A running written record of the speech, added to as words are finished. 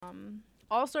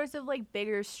all sorts of like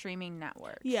bigger streaming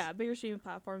networks. Yeah, bigger streaming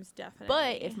platforms, definitely.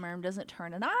 But if Mirm doesn't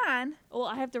turn it on, well,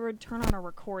 I have to turn on a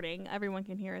recording. Everyone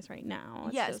can hear us right now.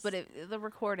 It's yes, but the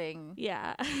recording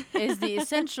is the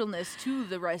essentialness to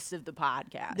the rest of the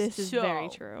podcast. This is very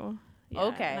true. Yeah,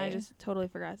 okay. And I just totally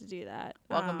forgot to do that.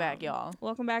 Welcome back, y'all.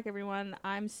 Welcome back, everyone.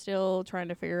 I'm still trying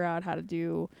to figure out how to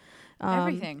do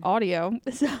everything audio.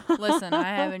 Listen, I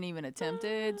haven't even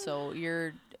attempted, so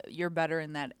you're better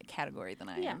in that category than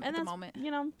I am at the moment.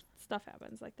 You know, stuff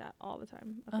happens like that all the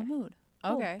time. Okay. A mood.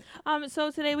 Cool. Okay.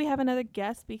 So today we have another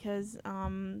guest because this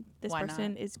Why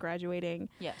person not? is graduating.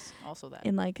 Yes, also that.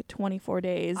 In like 24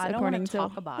 days. I don't want to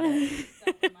talk about it.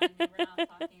 We're not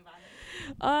talking about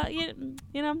it.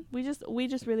 You know, we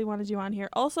just really wanted you on here.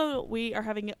 Also, we are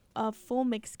having a full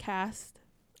mixed cast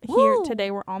here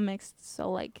today. We're all mixed, so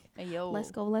like, hey, yo.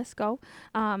 let's go.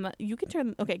 You can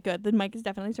turn. Okay, good. The mic is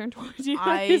definitely turned towards you.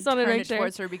 I turned it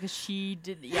towards her because she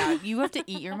did. Yeah, you have to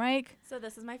eat your mic. So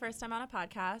this is my first time on a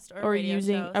podcast or radio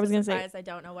using. show, I was gonna say, I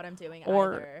don't know what I'm doing.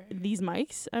 Or either. These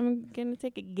mics. I'm gonna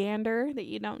take a gander that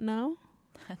you don't know.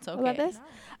 That's okay. About this.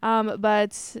 No.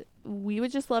 But we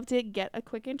would just love to get a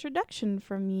quick introduction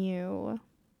from you,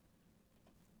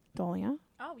 Dalia.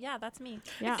 Oh, yeah, that's me.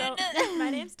 Yeah. So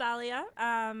my name's Dalia.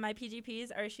 My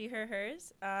PGPs are she, her,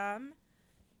 hers. Can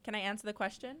I answer the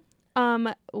question?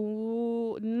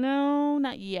 No,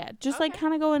 not yet. Just like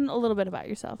kind of go in a little bit about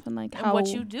yourself and like how what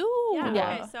you do. Yeah.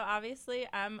 Okay. So obviously,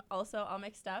 I'm also all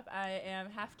mixed up. I am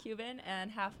half Cuban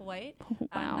and half white. Wow.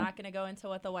 I'm not gonna go into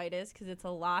what the white is because it's a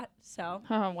lot. So.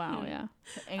 Oh wow, yeah.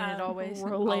 Ain't it always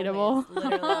relatable? Always,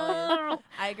 literally always.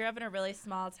 I grew up in a really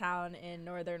small town in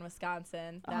northern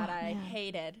Wisconsin that I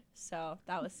hated. So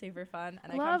that was super fun,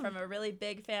 and I come from a really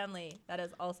big family that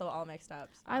is also all mixed up.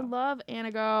 So. I love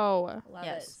Anago. Love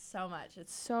it so much.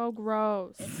 It's so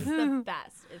gross. It's the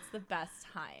best. It's the best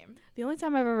time. The only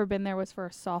time I've ever been there was for a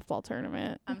softball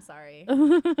tournament. I'm sorry.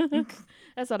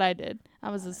 That's what I did. I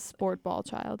was a sport ball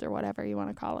child or whatever you want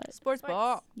to call it. Sports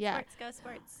ball. Yeah. Sports, go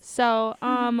sports. So,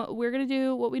 we're going to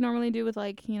do what we normally do with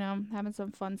like, you know, having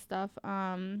some fun stuff.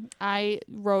 I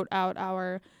wrote out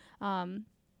our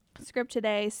script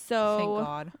today, so thank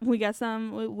God. We got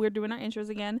some. We're doing our intros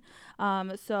again.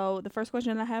 So the first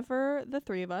question I have for the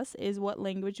three of us is, what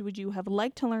language would you have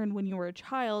liked to learn when you were a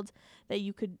child that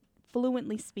you could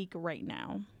fluently speak right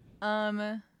now?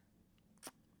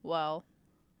 Well,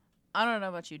 I don't know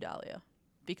about you, Dalia,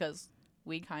 because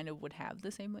we kind of would have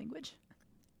the same language,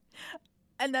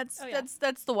 and that's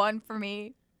the one for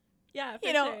me. Yeah, for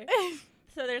you know. Sure.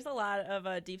 So there's a lot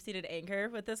of deep-seated anger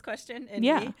with this question in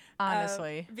me.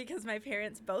 Honestly. Because my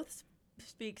parents both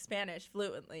speak Spanish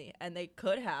fluently, and they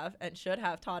could have and should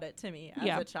have taught it to me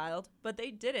as a child, but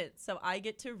they didn't. So I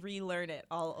get to relearn it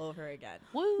all over again.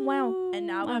 Woo. Wow. And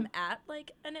now I'm at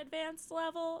like an advanced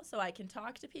level, so I can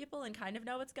talk to people and kind of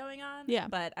know what's going on. Yeah.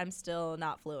 But I'm still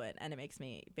not fluent, and it makes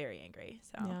me very angry.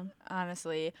 So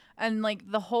honestly, and like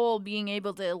the whole being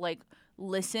able to like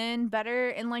listen better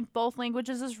in like both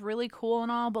languages is really cool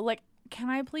and all, but like, can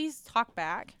I please talk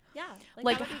back? Yeah,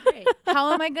 like that would be great.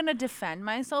 How am I gonna defend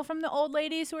myself from the old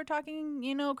ladies who are talking,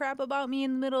 you know, crap about me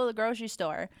in the middle of the grocery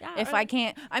store? Yeah, if I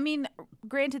can't, I mean,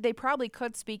 granted, they probably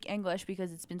could speak English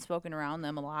because it's been spoken around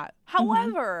them a lot.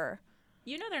 However,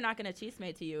 you know they're not gonna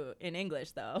chisme to you in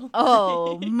English though.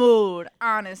 Oh, mood.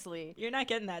 Honestly, you're not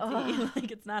getting that tea.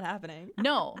 Like, it's not happening.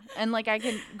 No, and like I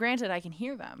can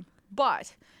hear them,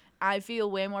 but I feel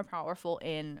way more powerful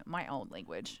in my own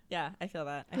language. Yeah, I feel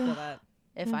that.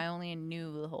 If I only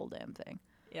knew the whole damn thing.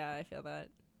 Yeah, I feel that.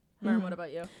 Mirm, what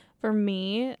about you? For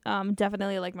me,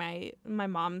 definitely like my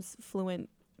mom's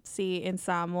fluency in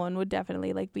Samoan would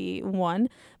definitely like be one,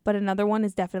 but another one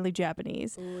is definitely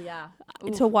Japanese. Ooh, yeah.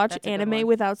 To watch anime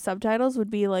without subtitles would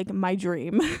be like my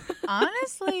dream.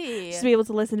 Honestly. Just be able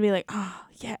to listen to be like, oh,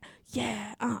 yeah,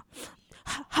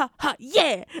 ha,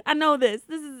 yeah, I know this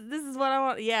is what I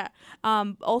want. Yeah.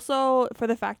 Also for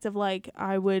the fact of like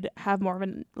I would have more of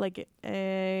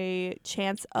a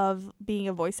chance of being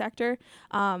a voice actor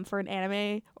for an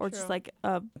anime or just like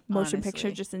a motion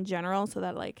picture just in general, so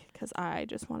that like, because I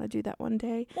just want to do that one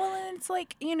day. Well, and it's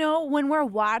like, you know, when we're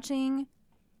watching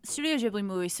Studio Ghibli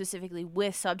movies specifically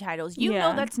with subtitles, you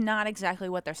know that's not exactly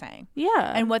what they're saying.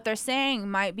 Yeah. And what they're saying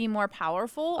might be more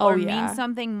powerful or mean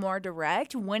something more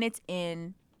direct when it's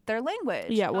in their language.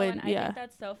 Yeah, Oh, when and I think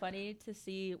that's so funny to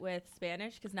see with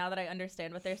Spanish, because now that I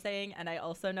understand what they're saying and I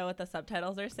also know what the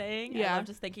subtitles are saying, I'm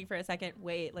just thinking for a second,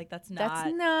 wait, like that's not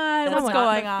what's not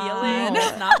going the on. feeling.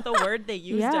 That's not the word they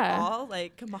used Yeah. at all.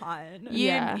 Like, come on.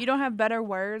 You don't have better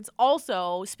words.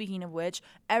 Also, speaking of which,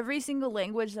 every single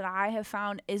language that I have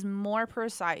found is more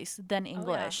precise than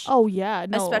English. Oh yeah,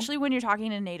 no. Especially when you're talking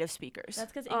to native speakers.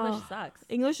 That's because English sucks.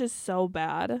 English is so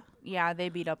bad. Yeah, they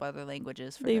beat up other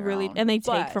languages for They their really own. and they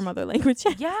take from other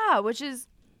languages. Yeah, which is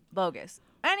bogus.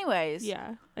 Anyways.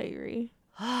 Yeah, I agree.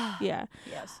 Yeah.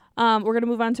 Yes. We're gonna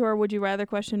move on to our would you rather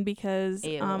question because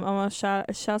almost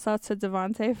shouts out to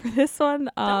Devontae for this one.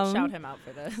 Don't shout him out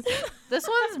for this. This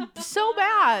one's so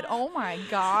bad. Oh my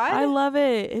god. I love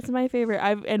it. It's my favorite.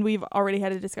 We've already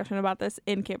had a discussion about this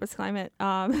in Campus Climate.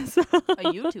 So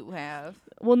You two have.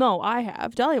 Well, no, I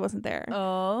have. Dalia wasn't there.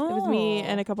 Oh. It was me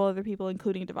and a couple other people,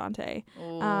 including Devontae.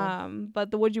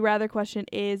 But the would you rather question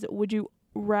is: would you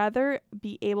rather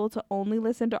be able to only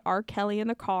listen to R. Kelly in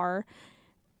the car,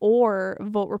 or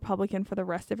vote Republican for the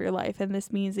rest of your life? And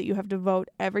this means that you have to vote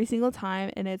every single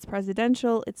time, and it's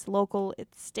presidential, it's local,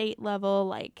 it's state level,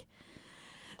 like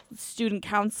student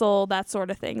council, that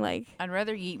sort of thing. Like, I'd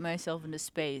rather yeet myself into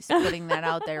space, putting that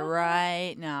out there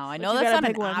right now. I know you that's gotta not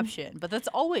an pick one. option, but that's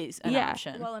always an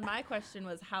option. Well, and my question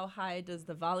was, how high does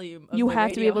the volume of you the have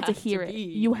to be radio able to have hear it. be?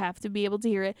 You have to be able to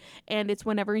hear it, and it's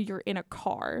whenever you're in a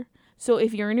car. So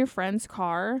if you're in your friend's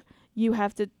car, you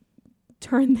have to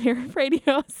turn their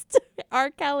radios to R.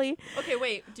 Kelly. Okay,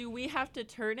 wait. Do we have to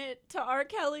turn it to R.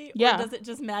 Kelly? Yeah. Or does it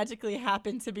just magically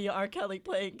happen to be R. Kelly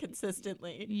playing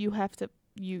consistently? You have to.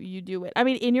 You do it. I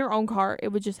mean, in your own car, it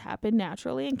would just happen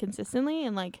naturally and consistently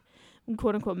and like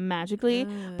quote unquote magically.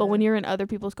 But when you're in other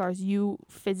people's cars, you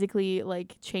physically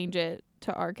like change it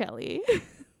to R. Kelly.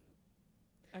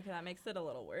 Okay, that makes it a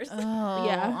little worse. Oh,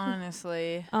 Yeah.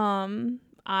 honestly.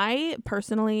 I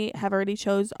personally have already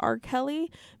chose R.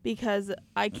 Kelly because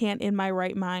I can't in my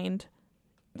right mind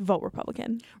vote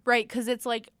Republican. Right, because it's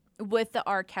like with the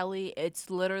R. Kelly, it's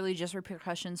literally just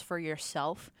repercussions for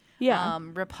yourself. Yeah.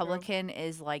 Republican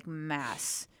is like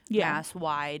mass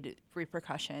wide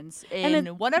repercussions And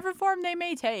in whatever form they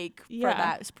may take for Yeah.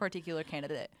 that particular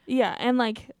candidate. Yeah, and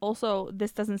like also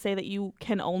this doesn't say that you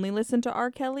can only listen to R.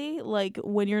 Kelly like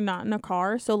when you're not in a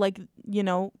car. So like, you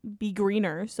know, be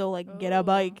greener. So like get a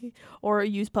bike or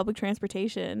use public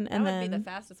transportation. That And would then be the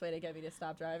fastest way to get me to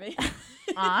stop driving.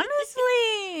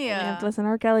 Honestly. you have to listen to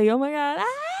R. Kelly. Oh my god.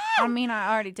 I mean,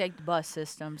 I already take the bus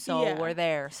system, so Yeah. we're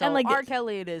there. So And, like, R.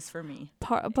 Kelly it is for me.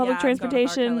 Public I'm going with R.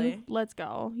 transportation. Kelly. Let's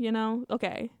go. You know?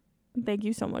 Okay. Thank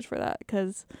you so much for that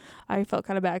because I felt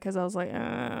kind of bad because I was like,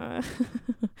 I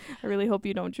really hope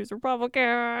you don't choose Republican.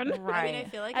 Right. I mean, I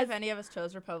feel like if any of us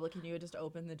chose Republican, you would just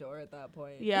open the door at that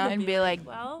point. Yeah. And be like,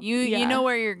 well, you know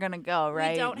where you're going to go,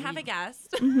 right? we don't have a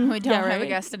guest. We don't Yeah, have a right.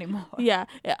 guest anymore. Yeah,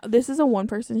 this is a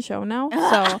one-person show now.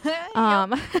 So,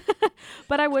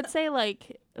 but I would say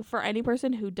like for any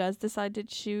person who does decide to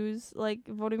choose like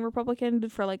voting Republican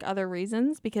for like other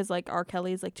reasons, because like R.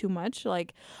 Kelly is like too much.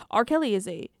 Like R. Kelly is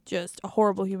just a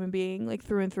horrible human being, like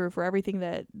through and through for everything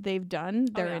that they've done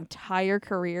their entire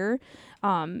career,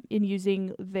 in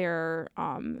using their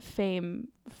fame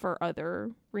for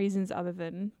other reasons other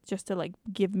than just to like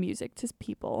give music to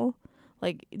people.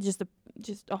 Like just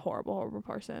a horrible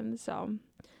person. So,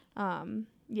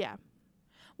 yeah.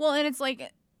 Well, and it's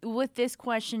like with this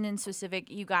question in specific,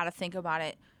 you got to think about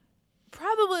it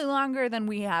probably longer than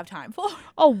we have time for.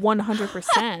 Oh,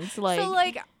 100%. Like, so,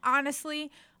 like,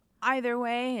 honestly, either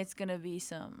way, it's going to be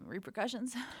some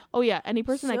repercussions. oh yeah, any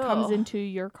person that comes So- into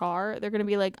your car, they're gonna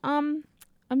be like, I'm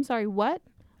sorry, what?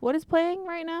 What is playing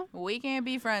right now? We can't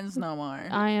be friends no more.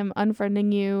 I am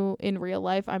unfriending you in real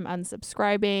life. I'm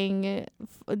unsubscribing.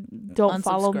 Don't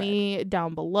follow me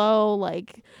down below.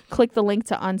 Like, click the link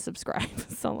to unsubscribe.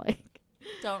 So, like,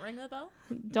 Don't ring the bell.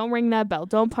 don't ring that bell.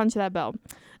 Don't punch that bell.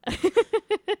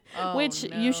 Oh, Which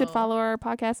you should no. follow our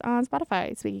podcast on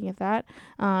Spotify. Speaking of that,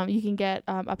 you can get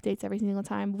updates every single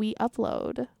time we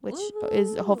upload, which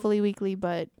is hopefully weekly,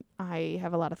 but I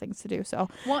have a lot of things to do. So,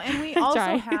 Well, and we also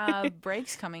Try. have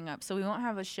breaks coming up, so we won't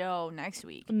have a show next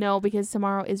week. no, because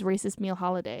tomorrow is Racist Meal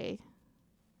Holiday.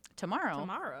 Tomorrow.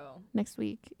 Next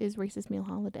week is Racist Meal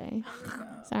Holiday.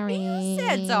 Sorry. You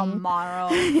said tomorrow.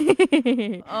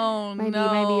 Oh, Maybe,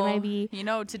 no. maybe. You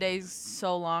know, today's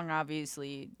so long,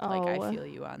 obviously. Like, I Oh. feel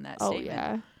you on that Oh, statement.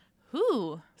 yeah.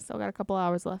 Who? Still got a couple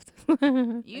hours left.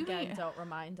 You Again, don't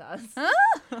remind us.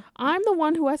 I'm the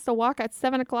one who has to walk at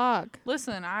 7 o'clock.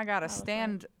 Listen, I gotta was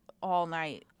stand all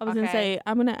night. I was gonna say,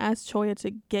 I'm gonna ask Choya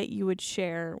to get you a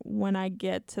chair when I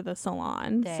get to the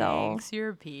salon. Thanks, So you're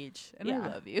a peach, and I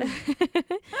love you.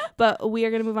 But we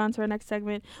are gonna move on to our next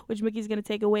segment, which Mickey's gonna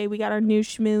take away. We got our new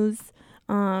schmooze,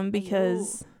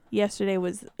 because yesterday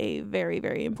was a very,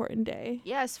 very important day.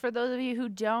 Yes, for those of you who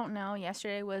don't know,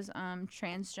 yesterday was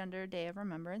Transgender Day of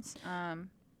Remembrance.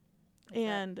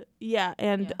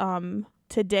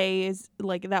 Today is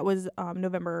that was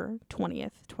November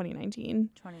 20th, 2019.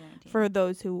 For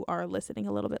those who are listening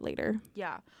a little bit later.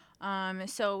 Yeah.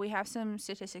 So we have some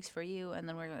statistics for you, and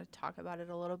then we're going to talk about it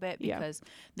a little bit because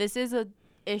this is a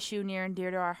issue near and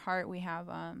dear to our heart. We have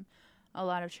a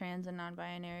lot of trans and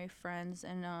non-binary friends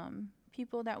and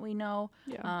people that we know.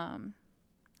 Yeah.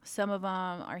 Some of them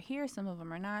are here, some of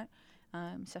them are not,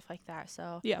 stuff like that.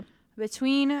 So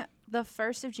between the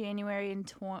 1st of January in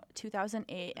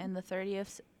 2008 and the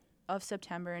 30th of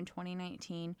September in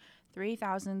 2019,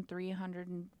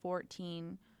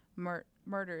 3,314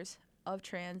 murders of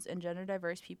trans and gender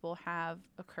diverse people have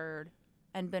occurred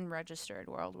and been registered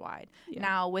worldwide. Yeah.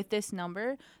 Now, with this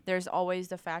number, there's always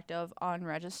the fact of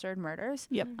unregistered murders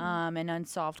and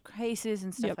unsolved cases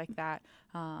and stuff like that,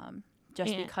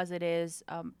 because it is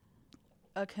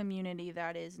a community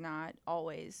that is not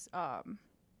always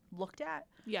looked at,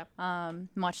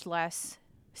 much less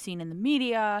seen in the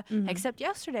media, except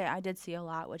yesterday I did see a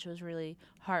lot, which was really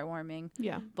heartwarming.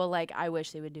 Yeah. But I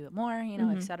wish they would do it more,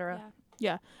 etc.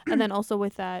 Yeah. And then also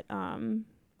with that,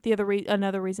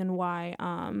 another reason why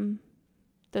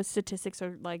the statistics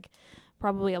are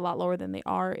probably a lot lower than they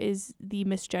are is the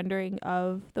misgendering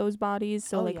of those bodies.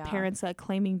 So parents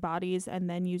claiming bodies and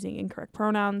then using incorrect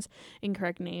pronouns,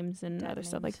 incorrect names, and other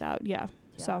stuff like that. Yeah.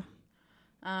 So,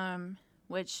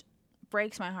 which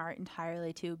breaks my heart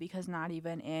entirely too, because not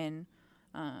even in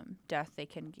death they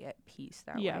can get peace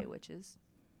that way, which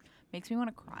makes me want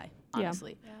to cry,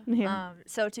 honestly.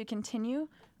 So to continue,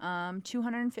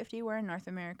 250 were in North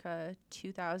America,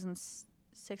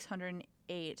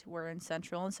 2,608 were in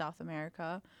Central and South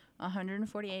America,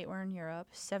 148 were in Europe,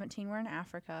 17 were in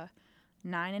Africa,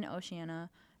 9 in Oceania,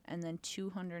 and then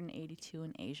 282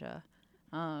 in Asia.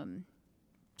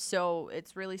 So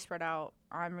it's really spread out.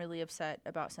 I'm really upset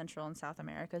about Central and South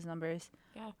America's numbers.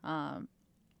 Yeah.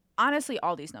 Honestly,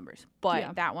 all these numbers,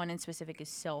 but that one in specific is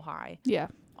so high. Yeah.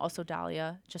 Also,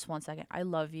 Dalia, just 1 second. I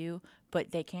love you,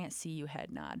 but they can't see you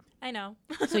head nod. I know.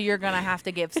 So you're going to have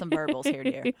to give some verbals here,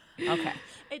 dear. Okay.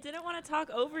 I didn't want to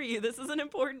talk over you. This is an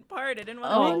important part. I didn't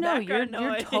want to make background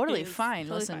noise. You're totally fine.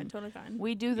 Totally fine.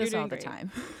 We do this all the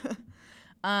time.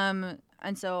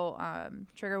 And so,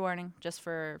 trigger warning, just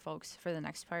for folks for the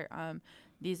next part.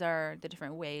 These are the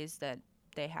different ways that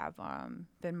they have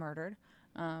been murdered.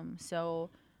 So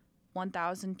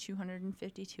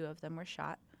 1,252 of them were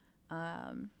shot.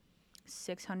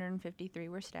 653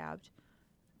 were stabbed.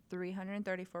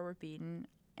 334 were beaten.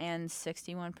 And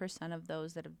 61% of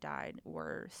those that have died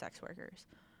were sex workers.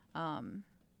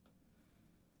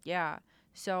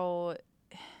 So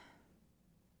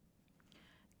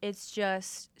it's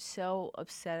just so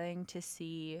upsetting to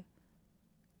see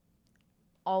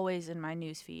always in my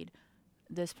newsfeed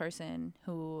this person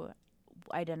who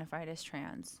identified as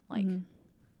trans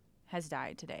has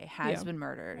died today, has been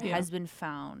murdered, has been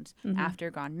found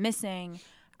after gone missing,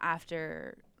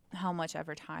 after how much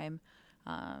ever time.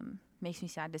 Makes me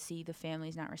sad to see the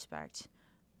families not respect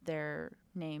their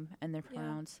name and their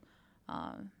pronouns.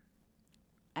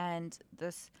 And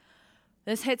this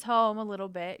hits home a little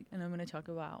bit, and I'm going to talk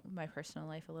about my personal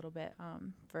life a little bit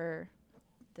for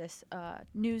this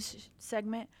news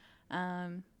segment.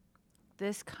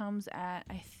 This comes at,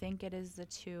 I think it is the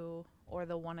 2 or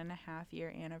the 1.5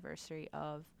 year anniversary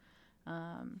of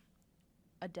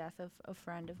a death of a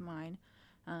friend of mine,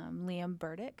 Liam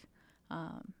Burdick.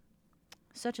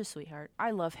 Such a sweetheart.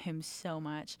 I love him so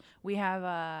much. We have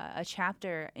a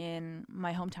chapter in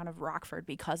my hometown of Rockford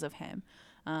because of him.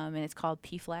 And it's called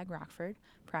P Flag Rockford,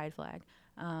 Pride Flag.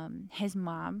 His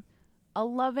mom, a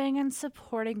loving and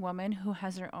supporting woman who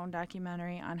has her own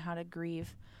documentary on how to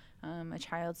grieve a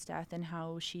child's death and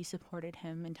how she supported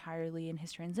him entirely in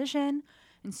his transition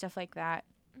and stuff like that.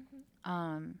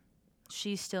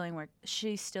 She's still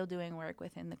doing work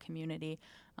within the community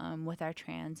with our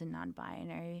trans and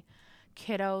non-binary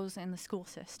kiddos in the school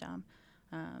system,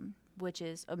 which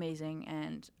is amazing.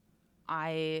 And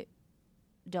I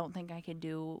don't think I could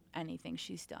do anything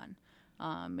she's done.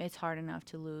 It's hard enough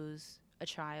to lose a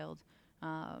child.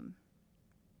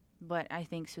 But I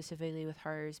think specifically with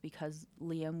hers, because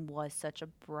Liam was such a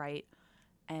bright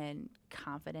and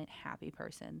confident, happy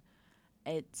person,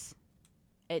 it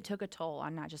took a toll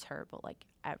on not just her, but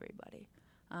everybody.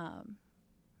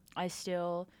 I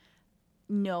still,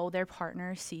 know their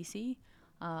partner, Cece,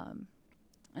 and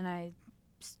I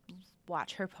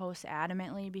watch her post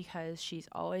adamantly because she's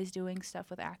always doing stuff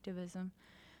with activism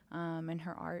and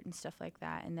her art and stuff like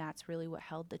that, and that's really what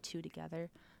held the two together.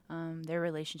 Their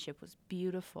relationship was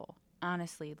beautiful,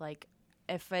 honestly. Like,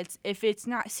 if it's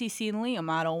not Cece and Liam,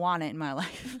 I don't want it in my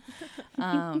life.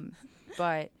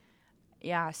 But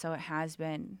yeah, so it has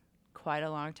been quite a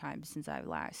long time since I've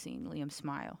last seen Liam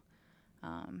smile.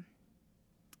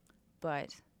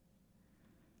 But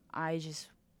I just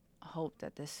hope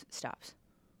that this stops.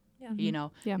 Yeah. You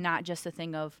know, Yeah. not just a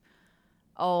thing of,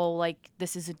 oh, like,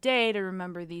 this is a day to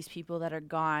remember these people that are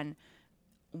gone.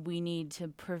 We need to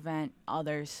prevent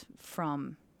others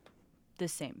from the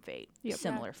same fate, Yep.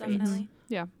 similar Yeah, fates. definitely.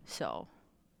 Yeah. So,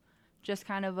 just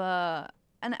kind of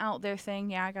an out there thing.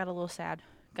 Yeah, I got a little sad,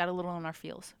 got a little on our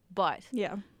feels, but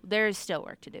Yeah. there is still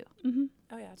work to do. Mm-hmm.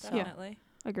 Oh yeah, So- definitely.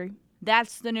 Agree.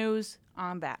 That's the news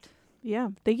on that. Yeah.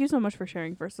 Thank you so much for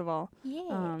sharing, first of all. Yeah.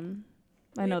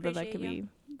 I We know that appreciate could you. be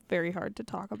very hard to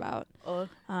talk about,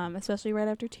 I especially right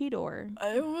after T-Door.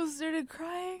 almost started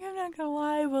crying. I'm not gonna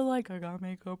lie, but like I got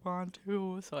makeup on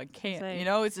too, so I can't. Same. You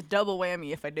know, it's a double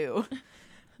whammy if I do.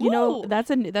 You know, Woo! that's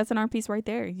an art piece right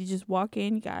there. You just walk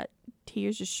in, you got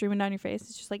tears just streaming down your face.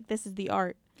 It's just like, this is the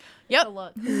art. Yep. A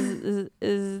look.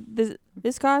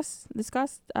 This costs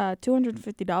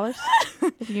 $250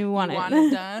 if you want You it. want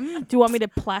it done? Do you want me to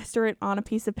plaster it on a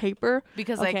piece of paper?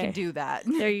 Because I Okay. can do that.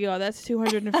 There you go. That's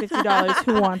 $250.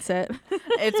 Who wants it?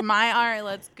 It's my art.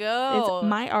 Let's go. It's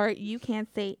my art. You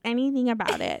can't say anything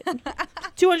about it.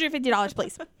 $250,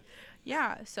 please.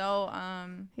 Yeah. So,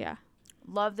 Yeah.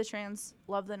 love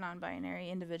the non-binary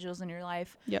individuals in your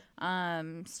life. Yep.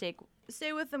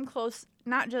 Stay with them close,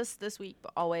 not just this week,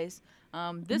 but always.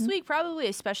 This week probably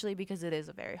especially because it is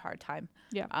a very hard time.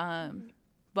 Yeah.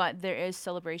 But there is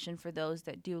celebration for those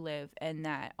that do live and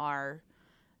that are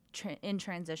in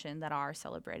transition, that are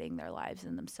celebrating their lives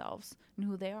and themselves and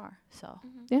who they are. So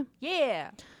Yeah.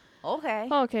 yeah. Okay.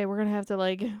 Okay, we're gonna have to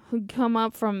like come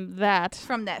up from that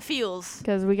From that feels.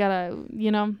 because we gotta,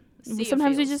 See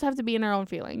sometimes we feels. just have to be in our own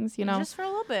feelings, Just for a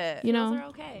little bit. You Feels know, are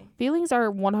okay. feelings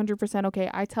are 100% okay.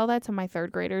 I tell that to my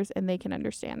third graders and they can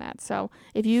understand that. So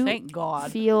if you Thank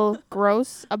God. feel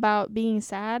gross about being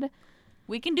sad,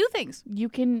 We can do things. you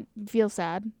can feel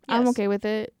sad. I'm Yes. okay with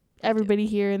it. Everybody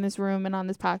here in this room and on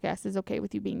this podcast is okay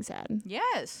with you being sad.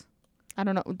 Yes. I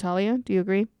don't know, Talia, do you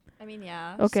agree? I mean,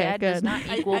 yeah. Okay, Sad good. does not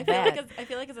I equal feel bad. I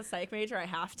feel like as a psych major, I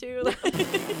have to.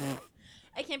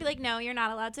 I can't be like, no, you're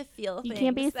not allowed to feel You things.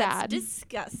 can't be That's sad.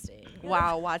 disgusting.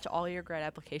 Wow, watch all your grad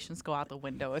applications go out the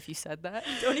window if you said that.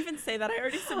 Don't even say that. I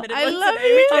already submitted I one love today.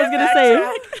 you. We I was can't gonna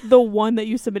backtrack. say the one that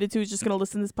you submitted to is just gonna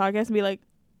listen to this podcast and be like,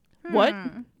 "What?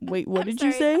 Wait, what I'm did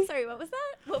sorry, you say?" I'm sorry, what was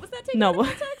that? What was that taken No. out of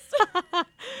context?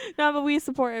 No, but we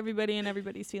support everybody and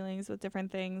everybody's feelings with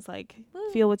different things. Like,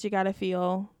 Woo. feel what you gotta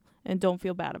feel and don't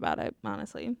feel bad about it.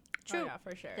 Honestly. True. Oh, yeah,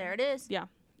 for sure. There it is. Yeah.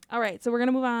 All right, so we're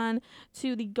gonna move on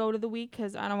to the goat of the week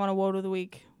because I don't want to woe of the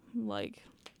week. Like,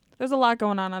 there's a lot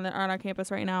going on our campus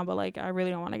right now, but like I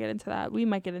really don't want to get into that. We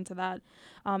might get into that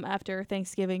after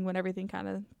Thanksgiving when everything kind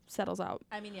of settles out.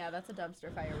 I mean, yeah, that's a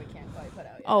dumpster fire we can't quite put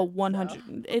out yet. Oh, so.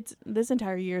 100. It's this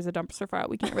entire year is a dumpster fire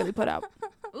we can't really put out.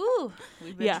 Ooh,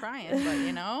 we've been Yeah. trying, but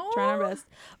you know. Trying our best.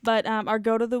 But our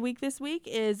goat of the week this week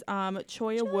is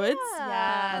Choya Woods.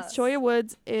 Yes. Choya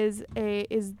Woods is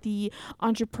the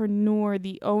entrepreneur,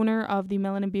 the owner of the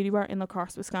Melanin Beauty Bar in La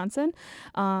Crosse, Wisconsin.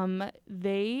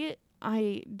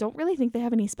 I don't really think they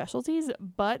have any specialties,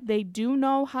 but they do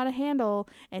know how to handle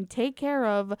and take care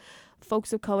of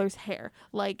folks of color's hair.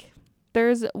 Like,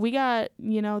 we got,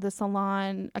 the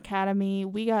Salon Academy,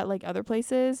 we got like other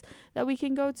places that we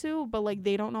can go to, but like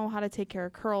they don't know how to take care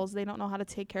of curls. They don't know how to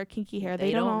take care of kinky hair.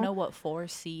 They don't know what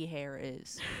 4C hair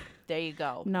is. There you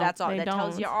go. No, That's all. they That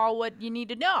tells you don't. all what you need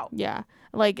to know. Yeah.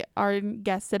 Like our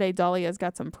guest today, Dalia's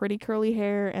got some pretty curly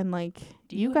hair and like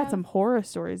Do you you got have- some horror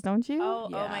stories, don't you? Oh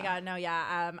my Yeah. God, no,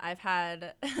 yeah. I've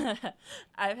had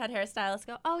hairstylists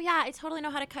go, oh yeah, I totally know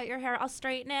how to cut your hair. I'll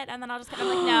straighten it, and then I'll just. I'm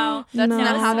like, no. That's No.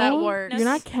 not how that No. works. You're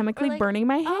not chemically like, burning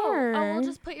my Oh, hair. we'll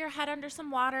just put your head under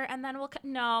some water, and then we'll cut.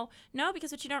 No,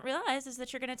 because what you don't realize is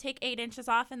that you're gonna take 8 inches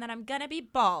off, and then I'm gonna be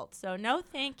bald. So no,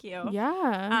 thank you.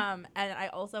 Yeah. And I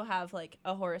also have like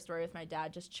a horror story with my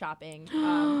dad just chopping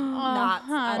knots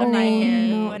out Oh, of my hair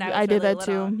no. when I was I did really that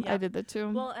too. little. I did that too.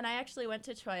 Well, and I actually went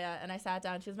to Choya and I sat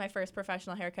down. She was my first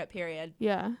professional haircut period.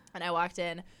 yeah. And I walked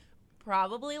in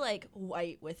probably like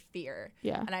white with fear.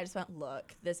 Yeah. And I just went,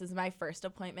 look, this is my first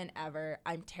appointment ever.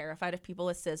 I'm terrified of people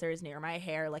with scissors near my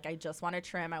hair. Like, I just want to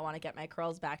trim. I want to get my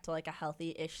curls back to like a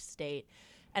healthy-ish state.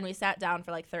 And we sat down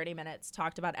for like 30 minutes,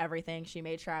 talked about everything. She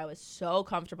made sure I was so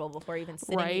comfortable before even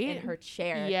sitting in her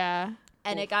chair. Yeah.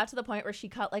 And it got to the point where she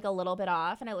cut like a little bit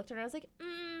off. And I looked at her and I was like,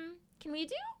 can we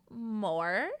do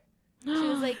more? She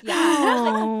was like, yeah. And I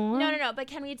was like, no. But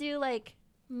can we do like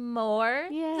more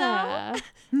though?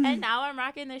 And now I'm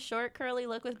rocking this short curly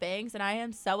look with bangs and I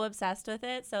am so obsessed with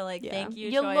it. So like thank you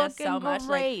You're Choya so looking much.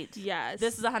 great. Like, Yes.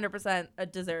 this is 100% a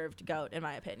deserved goat in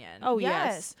my opinion. Oh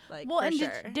yes. Like, well, for and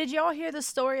sure. did y'all hear the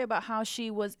story about how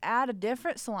she was at a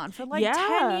different salon for like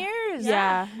 10 years?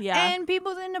 Yeah. And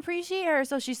people didn't appreciate her,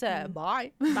 so she said,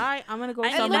 "Bye, bye. I'm gonna go I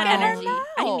need somewhere that else." energy. now.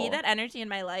 I need that energy in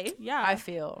my life. Yeah. I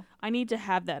feel." I need to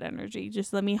have that energy.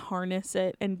 Just let me harness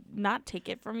it and not take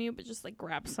it from you, but just like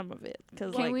grab some of it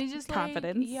because Can like we just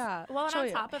confidence. yeah. Well, and on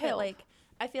Choya, top of it, like,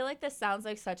 I feel like this sounds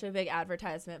like such a big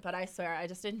advertisement, but I swear I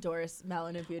just endorse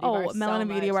Melanin Beauty Bar so Melanin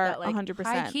Beauty much Bar, that, like, 100%.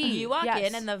 high key. you walk Yes.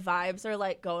 in and the vibes are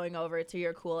like going over to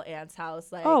your cool aunt's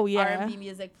house, like R&B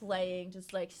music playing,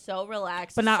 just like so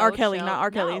relaxed. But not so R. Kelly, chill. not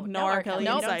R. Kelly. No No R. Kelly We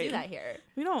don't inside. do that here.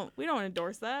 We don't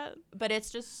endorse that. But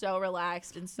it's just so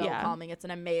relaxed and so calming. It's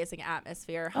an amazing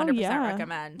atmosphere. 100%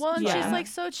 recommend. Well, and Yeah. she's like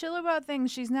so chill about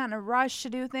things. She's not in a rush to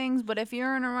do things, but if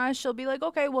you're in a rush, she'll be like,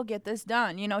 "Okay, we'll get this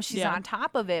done." You know, she's on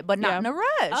top of it, but not in a rush.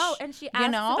 Oh, and she asked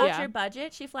know? about your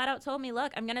budget. She flat out told me,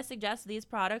 "Look, I'm gonna suggest these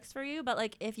products for you, but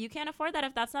like if you can't afford that,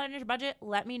 if that's not in your budget,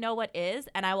 let me know what is,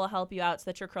 and I will help you out so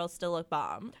that your curls still look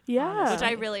bomb." Yeah. Which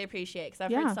I really appreciate because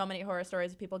I've heard so many horror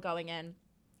stories of people going in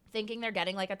thinking they're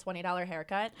getting like a $20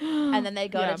 haircut and then they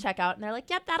go to check out and they're like,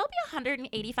 "Yep, that'll be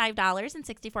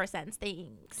 $185.64.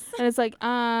 Thanks." And it's like,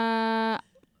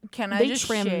 Can I they just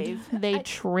trimmed. shave? They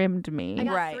trimmed me. I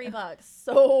got Right. $3,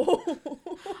 so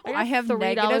I have $3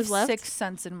 negative left. 6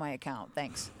 cents in my account.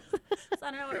 Thanks.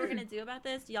 I don't know what we're gonna do about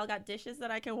this. Do y'all got dishes that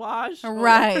I can wash?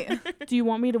 Right. Do you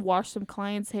want me to wash some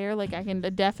clients' hair? Like I can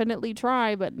definitely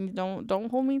try, but don't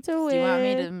hold me to it. Do you want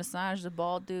me to massage the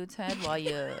bald dude's head while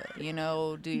you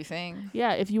do your thing?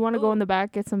 Yeah, if you want to go in the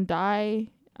back get some dye,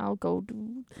 I'll go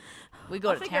do. We go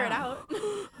I'll to figure town.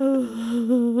 it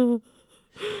out.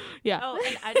 Yeah. Oh,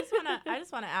 and I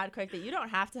just wanna add quick that you don't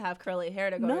have to have curly hair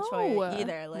to go to No. Choya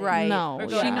either. Like, Right. No. or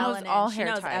go Yeah. to She knows Melanin. all She hair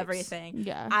knows types. everything.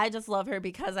 Yeah. I just love her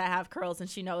because I have curls and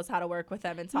she knows how to work with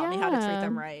them and taught me how to treat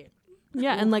them right.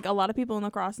 Yeah, and like a lot of people in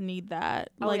lacrosse need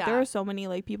that. Oh, Like yeah. there are so many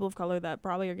like people of color that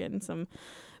probably are getting some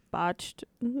botched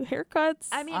haircuts.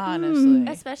 I mean, Honestly.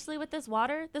 especially with this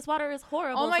water. This water is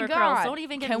horrible Oh my for God. curls. Don't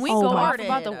even get Can me we Oh go my off started.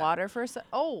 about the water for a sec?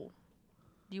 Oh.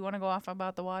 Do you want to go off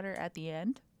about the water at the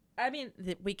end? I mean,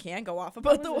 we can go off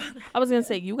about the water. I was gonna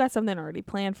say you got something already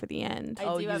planned for the end, I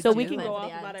Oh, do you have so do? we something can planned go for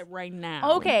off the about end. it right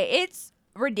now. Okay, it's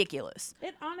ridiculous.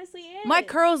 It honestly is. My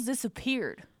curls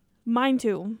disappeared. Mine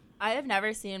too. I have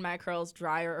never seen my curls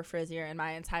drier or frizzier in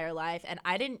my entire life, and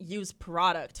I didn't use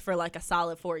product for like a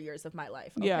solid 4 years of my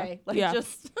life. Okay, Yeah. like Yeah.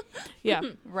 just Yeah.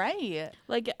 Right.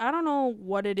 Like I don't know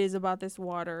what it is about this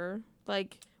water.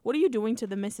 Like what are you doing to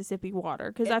the Mississippi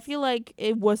water? Because I feel like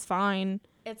it was fine.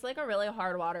 it's like a really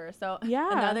hard water. So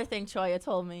Yeah. another thing Choya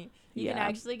told me, you can Yeah.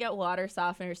 actually get water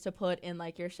softeners to put in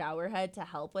like your shower head to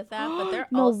help with that, but they're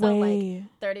No also way.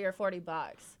 like 30 or 40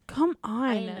 bucks. Come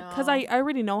on, know. because I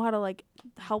already know how to like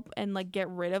help and like get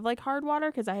rid of like hard water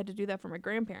because I had to do that for my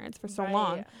grandparents for so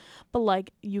long. Right. But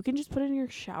like you can just put it in your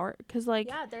shower because like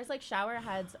Yeah, there's like shower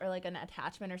heads or like an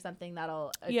attachment or something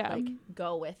that'll Yeah. like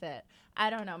go with it. I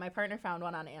don't know. My partner found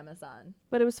one on Amazon.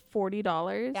 but it was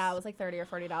 $40. Yeah, it was like $30 or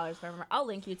 $40 if I remember. I'll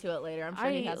link you to it later. I'm sure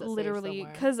he I has it literally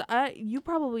saved somewhere.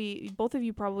 because both of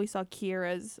you probably saw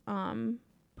Kira's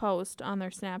post on their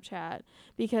Snapchat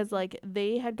because like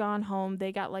they had gone home,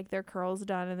 they got like their curls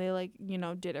done and they like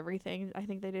did everything. I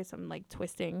think they did some like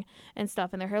twisting and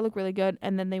stuff and their hair looked really good,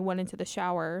 and then they went into the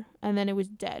shower and then it was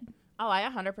dead. Oh, I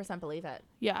 100% believe it.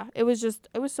 Yeah, it was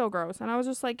so gross, and I was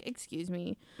just like, excuse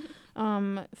me,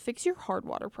 fix your hard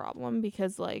water problem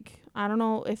because like I don't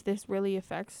know if this really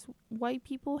affects white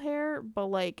people hair, but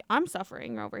like I'm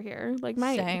suffering over here. Like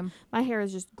my hair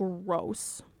is just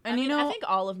gross. And I mean, I think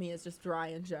all of me is just dry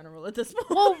in general at this point.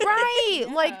 well, right.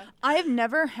 Yeah. Like I have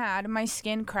never had my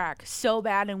skin crack so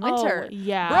bad in winter. Oh,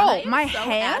 yeah. Bro, I am my so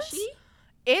hands, ashy.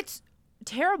 it's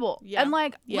terrible. Yeah. And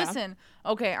like, Yeah. listen,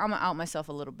 okay, I'm gonna out myself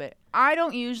a little bit. I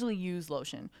don't usually use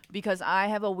lotion because I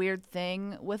have a weird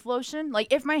thing with lotion.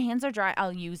 Like if my hands are dry,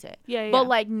 I'll use it. Yeah, But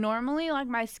like normally, like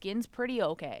my skin's pretty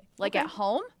okay. Like Okay. at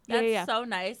home, That's so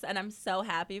nice, and I'm so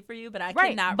happy for you, but I Right,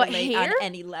 cannot but relate on here?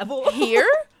 any level. here,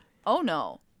 oh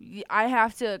no, I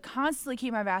have to constantly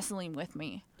keep my Vaseline with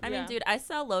me. I Yeah. mean, dude, I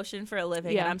sell lotion for a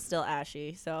living, Yeah. and I'm still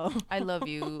ashy, so I love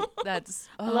you. That's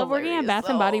I love working at hilarious, Bath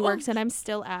and Body though. Works and I'm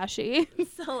still ashy.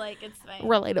 so like it's fine.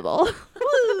 Relatable.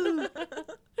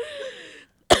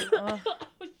 Ugh.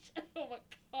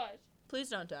 Please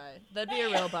don't die. That'd be a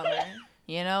real bummer.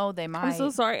 You know, they might. I'm so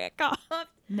sorry. I coughed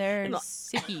They're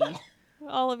sicky.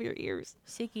 all of your ears.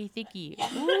 Sicky thicky.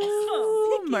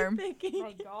 Ooh, Mirm. Oh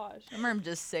my gosh. Mirm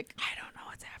just sick. I don't know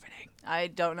what's happening. I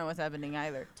don't know what's happening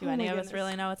either. Do any of us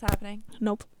really know what's happening?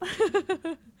 Nope.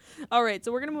 All right,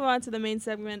 so we're gonna move on to the main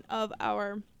segment of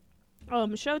our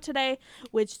show today,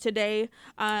 which today,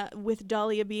 with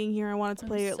Dalia being here, I wanted to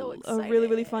play so a really,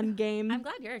 really excited. fun game. I'm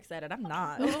glad you're excited. I'm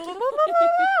not.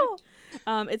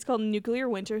 It's called Nuclear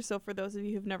Winter. So for those of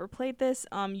you who've never played this,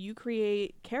 you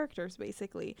create characters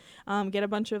basically. Get a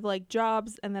bunch of like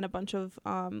jobs and then a bunch of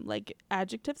like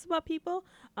adjectives about people.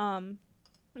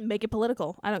 Make it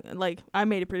political. I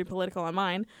made it pretty political on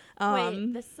mine.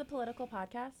 Wait, this is a political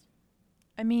podcast?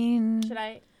 I mean, Should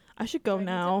I? I should go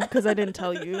now because I didn't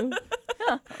tell you.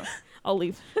 I'll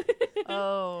leave.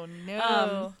 oh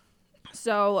no.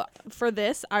 So for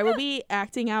this, I will be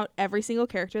acting out every single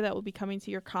character that will be coming to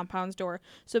your compound's door.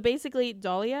 So basically,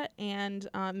 Dalia and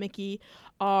Mickey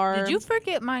are... Did you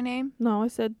forget my name? No, I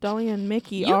said Dalia and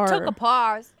Mickey You are... took a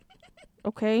pause.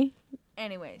 Okay.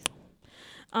 Anyways.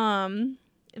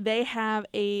 They have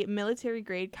a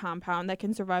military-grade compound that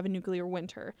can survive a nuclear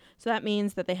winter. So that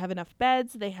means that they have enough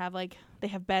beds. They have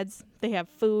beds. They have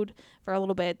food for a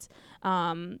little bit.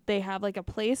 They have like a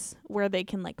place where they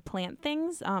can like plant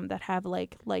things that have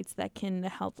like lights that can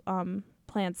help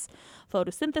plants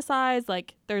photosynthesize.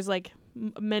 Like there's like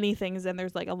many things, and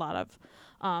there's like a lot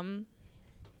of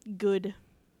good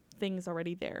things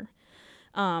already there.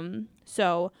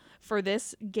 So for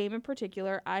this game in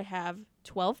particular, I have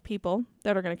 12 people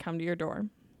that are going to come to your door.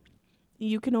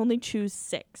 You can only choose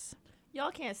 6.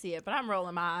 Y'all can't see it, but I'm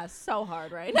rolling my eyes so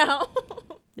hard right now.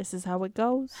 This is how it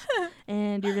goes.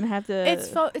 And you're going to have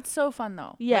to... It's so fun,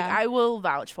 though. Yeah. Like, I will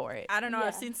vouch for it. I don't know. Yeah.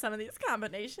 I've seen some of these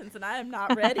combinations, and I am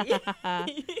not ready.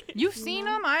 You've seen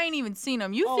them? I ain't even seen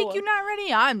them. You Oh. think you're not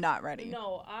ready? I'm not ready.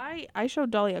 No, I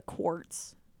showed Dalia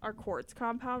Quartz. Our Quartz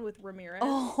compound with Ramirez.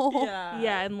 Oh.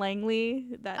 Yeah, and Langley,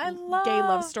 that I gay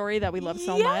love story that we love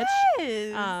so much.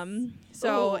 Yes.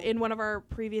 So Ooh. in one of our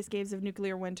previous games of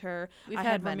Nuclear Winter, We've I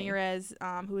had had many. Ramirez,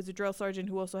 who was a drill sergeant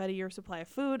who also had a year's supply of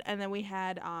food, and then we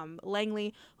had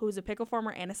Langley, who was a pickle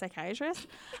farmer and a psychiatrist.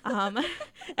 And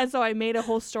so I made a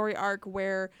whole story arc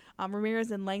where Ramirez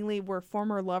and Langley were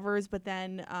former lovers, but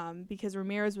then because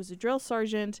Ramirez was a drill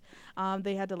sergeant,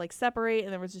 they had to like separate,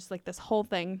 and there was just like this whole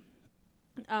thing.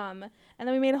 And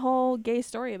then we made a whole gay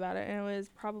story about it, and it was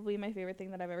probably my favorite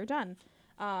thing that I've ever done.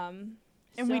 And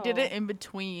we did it in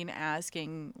between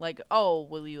asking, like, oh,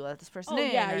 will you let this person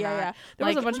in? Yeah. or not? There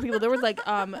Like- was a bunch of people. There was like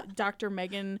Dr.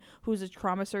 Megan, who's a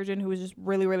trauma surgeon, who was just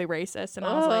really, really racist, and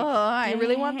I was like, do you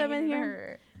really want them in hated here?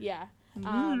 her. Yeah.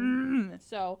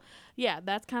 Mm. Yeah,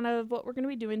 that's kind of what we're gonna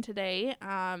be doing today.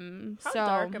 How so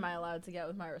dark am I allowed to get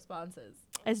with my responses?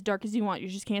 as dark as you want. You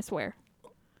just can't swear.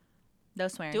 No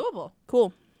swearing. Doable.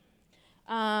 Cool.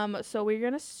 So we're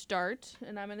gonna start,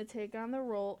 and I'm gonna take on the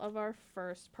role of our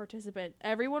first participant.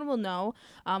 Everyone will know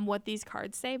what these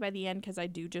cards say by the end, because I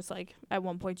do just like at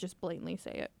one point just blatantly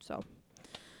say it. So,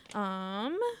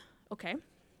 okay,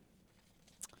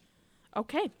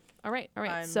 all right.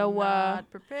 I'm so not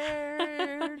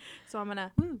prepared. so I'm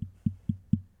gonna. Okay.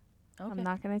 I'm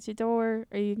knocking at your door.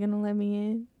 Are you gonna let me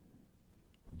in?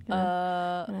 Who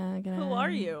are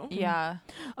you? Yeah.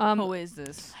 Um, Who is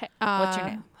this? What's your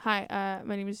name? Hi,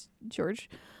 my name is George.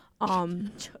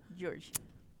 George.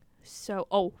 So,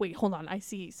 oh wait, hold on. I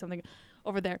see something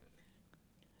over there.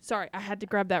 Sorry, I had to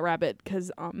grab that rabbit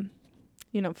because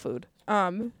food.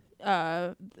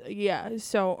 Yeah.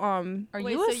 So, Are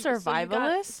Wait, you a so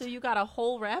survivalist? So you got a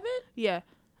whole rabbit? yeah.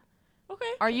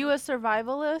 Okay. Are you a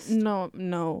survivalist?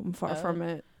 No, I'm far from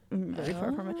it. I'm very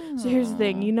far from it. So here's the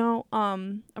thing,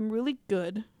 I'm really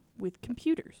good with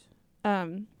computers.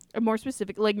 More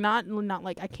specific, like not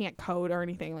like I can't code or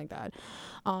anything like that.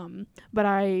 But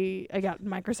I got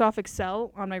Microsoft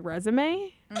Excel on my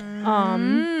resume.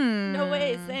 No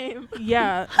way, same.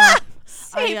 Yeah.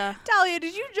 Same. Dalia,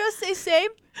 did you just say same?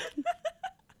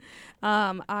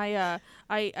 I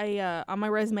on my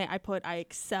resume I put I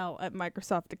excel at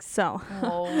Microsoft Excel.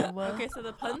 Oh. Okay, so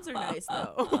the puns are nice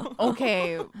though.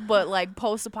 Okay, but like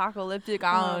post-apocalyptic,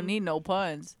 I don't need no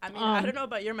puns. I mean, I don't know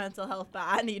about your mental health, but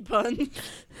I need puns.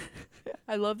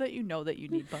 I love that you know that you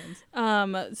need puns.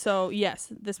 So yes,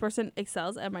 this person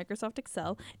excels at Microsoft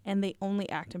Excel, and they only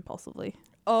act impulsively.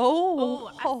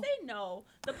 Oh, I say no.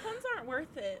 The puns aren't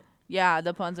worth it. Yeah,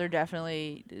 the puns are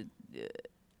definitely.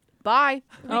 Bye.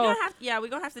 We're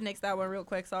gonna have to nix that one real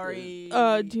quick. Sorry.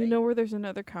 Do you know where there's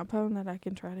another compound that I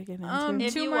can try to get into?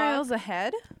 If 2 you miles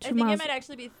ahead. I think it might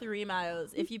actually be 3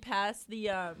 miles. If you pass the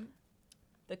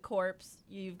corpse,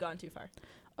 you've gone too far.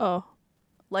 Oh,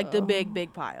 Like the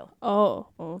big pile. Oh,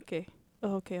 okay.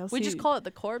 Okay, I'll see. We just call it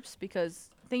the corpse because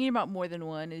thinking about more than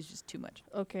one is just too much.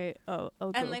 Okay. Oh,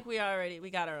 okay. And like we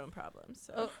got our own problems.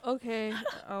 So. Oh, okay.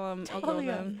 I'll go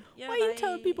Talia. then. Yeah, Why you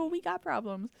telling people we got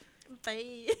problems?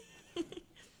 Bye.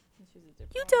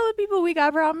 You telling people we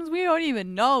got problems? We don't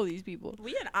even know these people.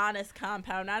 We an honest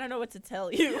compound. I don't know what to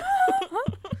tell you.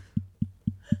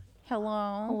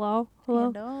 Hello.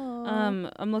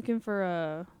 I'm looking for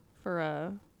a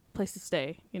place to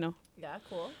stay. You know. Yeah,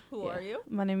 cool. Who are you?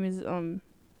 My name is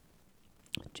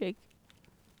Jake.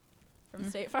 From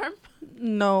State Farm?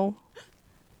 No.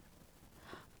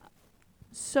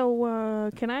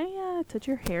 So can I touch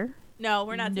your hair? No,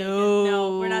 we're not No. taking.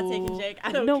 No, we're not taking Jake.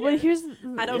 I don't. No, care. but here's.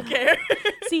 I don't care.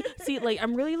 see, like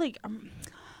I'm really like.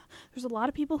 There's a lot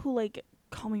of people who like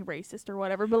call me racist or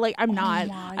whatever, but like I'm not.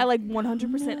 I like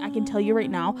 100%. I can tell you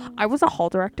right now. I was a hall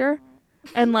director,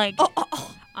 and like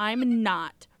I'm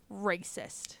not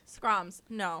racist. Scroms.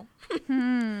 No.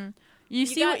 You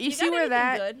see where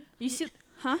that good? you see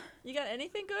Huh? You got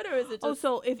anything good, or is it just? Oh,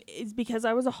 so if it's because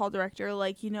I was a hall director,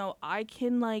 like, you know, I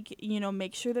can like, you know,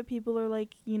 make sure that people are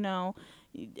like, you know,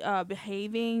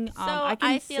 behaving. So I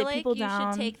can feel sit like people you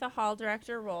down. should take the hall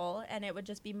director role, and it would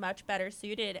just be much better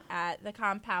suited at the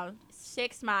compound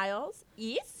 6 miles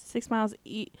east. 6 miles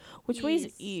east. Which way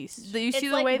is east? you see It's the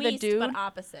like way the west, dude but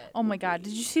opposite. Oh my god,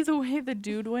 did you see the way the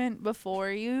dude went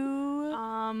before you?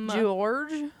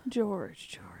 George.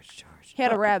 He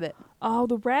had a rabbit. Oh,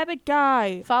 the rabbit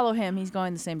guy. Follow him, he's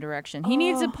going the same direction. He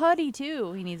needs a putty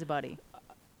too. He needs a buddy.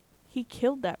 He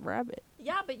killed that rabbit.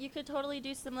 Yeah, but you could totally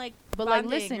do some like. But like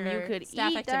bonding listen, you or could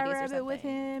staff eat that activities or rabbit with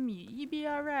something. him. You'd be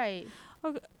all right.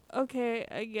 Okay,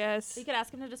 I guess. You could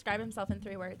ask him to describe himself in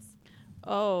 3 words.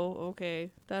 Oh,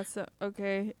 okay. That's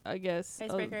okay, I guess.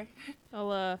 Icebreaker.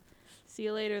 I'll see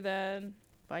you later then.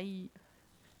 Bye.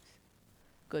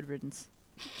 Good riddance.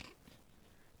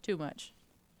 Too much.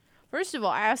 First of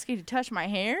all, I asked you to touch my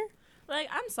hair. Like,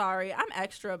 I'm sorry, I'm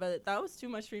extra, but that was too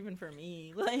much even for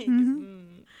me. Like,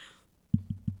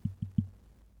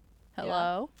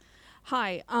 Hello.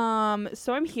 Hi.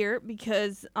 So I'm here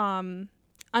because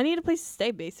I need a place to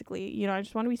stay, basically. You know, I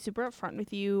just want to be super upfront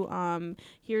with you.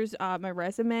 Here's my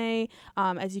resume.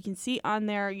 As you can see on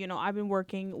there, you know, I've been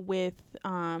working with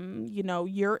you know,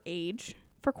 your age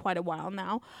for quite a while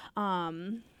now.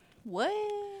 What?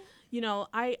 You know,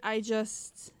 I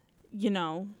just, you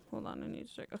know, hold on, I need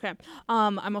to check. Okay.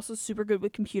 I'm also super good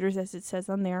with computers, as it says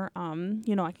on there.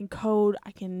 You know, I can code,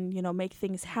 I can, you know, make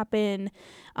things happen.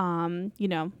 You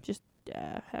know, just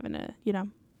having a, you know.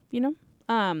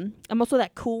 I'm also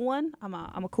that cool one. I'm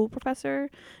a cool professor,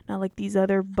 not like these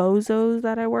other bozos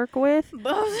that I work with.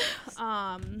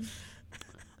 I'm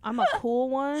a cool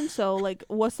one. So like,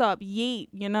 what's up, yeet?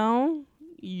 You know,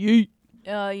 yeet.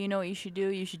 You know what you should do?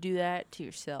 You should do that to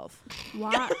yourself.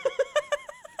 Why?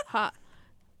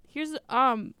 Here's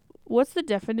what's the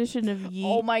definition of yeet?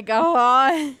 Oh my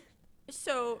god.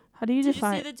 so How do you did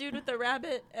define? you see the dude with the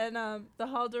rabbit and the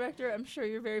hall director? I'm sure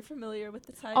you're very familiar with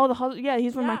the type. Oh, yeah,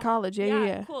 he's from my Yeah. college.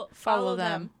 Yeah. Cool. Follow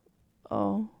them.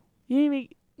 Oh, you need me.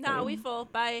 Nah, we full.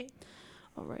 Bye.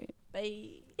 All right.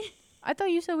 Bye. I thought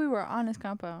you said we were on this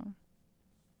compound.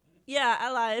 Yeah,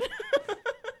 I lied.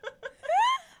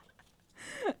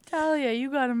 Talia, you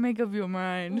gotta make up your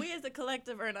mind. We as a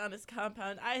collective are an honest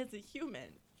compound. I as a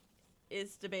human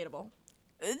is debatable.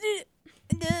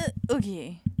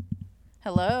 Okay.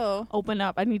 Hello. Open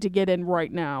up. I need to get in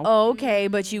right now. Okay,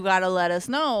 but you gotta let us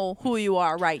know who you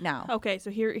are right now. Okay,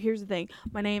 so here's the thing.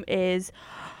 My name is.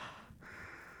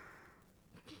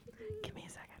 Give me a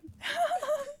second.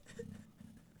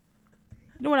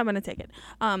 You know what? I'm gonna take it.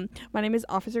 My name is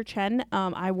Officer Chen.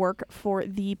 I work for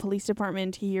the police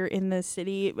department here in the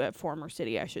city, former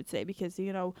city, I should say, because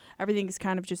you know everything's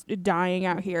kind of just dying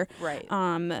out here. Right.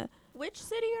 Which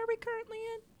city are we currently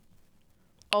in?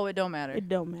 Oh, it don't matter. It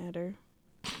don't matter.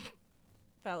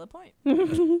 Valid point.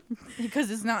 Because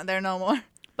it's not there no more.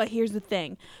 But here's the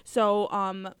thing. So,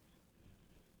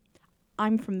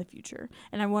 I'm from the future,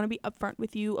 and I want to be upfront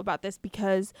with you about this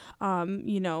because,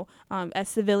 you know, as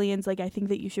civilians, like, I think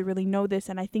that you should really know this,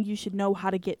 and I think you should know how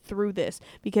to get through this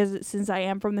because since I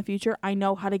am from the future, I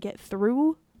know how to get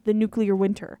through the nuclear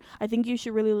winter. I think you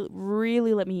should really,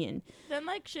 really let me in. Then,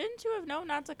 like, shouldn't you have known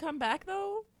not to come back,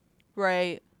 though?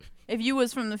 Right. If you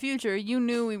was from the future, you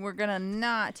knew we were gonna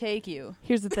not take you.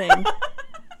 Here's the thing.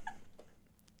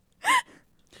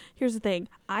 Here's the thing.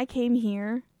 I came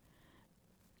here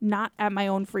not at my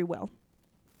own free will.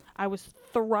 I was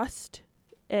thrusted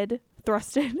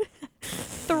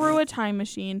through a time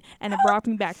machine, and it brought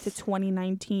me back to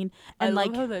 2019. And I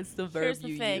like, love how that's the verb Here's the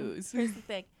you thing. use. Here's the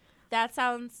thing. That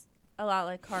sounds a lot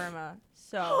like karma.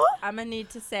 So I'm gonna need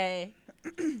to say,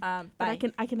 But bye.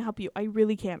 I can help you. I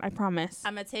really can. I promise.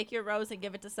 I'm gonna take your rose and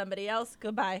give it to somebody else.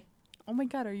 Goodbye. Oh my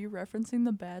God, are you referencing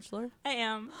The Bachelor? I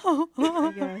am.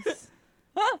 I guess.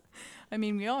 I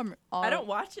mean, we all I don't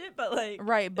watch it, but like.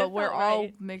 right, but it we're felt all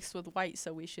right. mixed with white,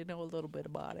 so we should know a little bit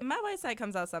about it. My white side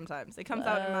comes out sometimes. It comes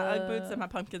out in my Ugg boots and my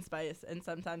pumpkin spice, and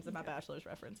sometimes in my bachelor's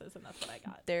references, and that's what I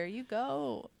got. There you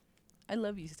go. I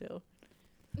love you still.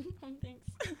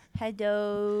 Thanks.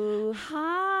 Hello.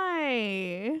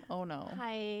 Hi. Oh no.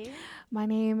 Hi. My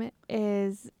name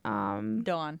is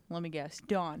Dawn. Let me guess.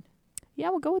 Dawn. Yeah,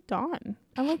 we'll go with Dawn.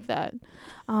 I like that.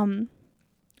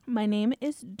 My name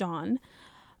is Dawn.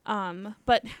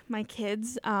 But my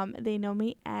kids, they know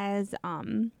me as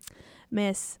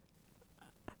Miss.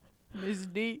 Miss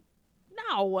D.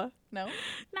 No. No.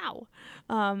 No.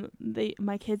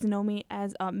 My kids know me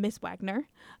as Miss Wagner.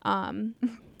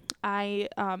 I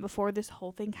before this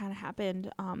whole thing kind of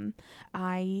happened,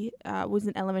 I was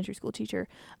an elementary school teacher.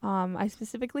 I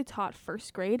specifically taught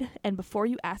first grade, and before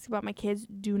you ask about my kids,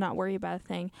 do not worry about a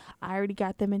thing. I already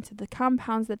got them into the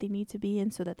compounds that they need to be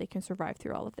in so that they can survive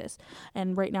through all of this.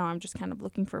 And right now I'm just kind of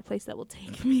looking for a place that will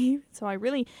take me. So I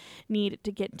really need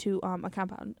to get to a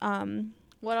compound.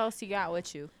 What else you got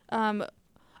with you?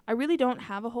 I really don't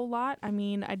have a whole lot. I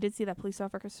mean, I did see that police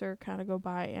officer kind of go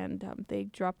by, and they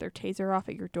dropped their taser off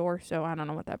at your door, so I don't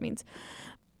know what that means.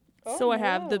 So I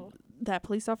have that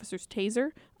police officer's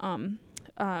taser.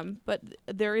 But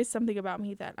there is something about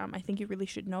me that I think you really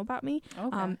should know about me.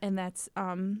 Okay. And that's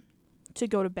to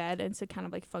go to bed and to kind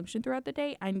of like function throughout the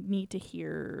day, I need to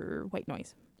hear white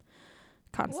noise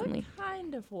constantly. What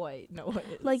kind of white noise?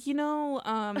 Like, you know,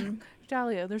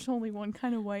 Dalia, there's only one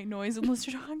kind of white noise unless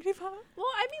you're talking about. Well,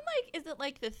 I mean, like, is it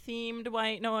like the themed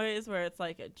white noise where it's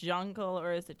like a jungle,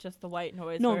 or is it just the white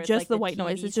noise? no, where it's just like the white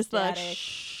noise. TV It's just the static?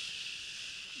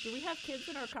 shh. Do we have kids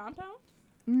in our compound?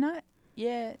 Not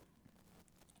yet.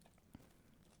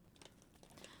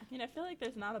 I mean, I feel like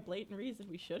there's not a blatant reason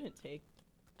we shouldn't take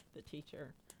the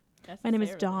teacher. My name is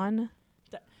necessarily. Dawn.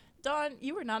 Dawn,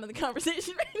 you were not in the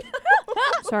conversation right now.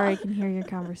 Sorry, I can hear your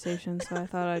conversation, so I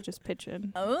thought I'd just pitch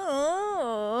in.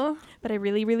 Oh. But I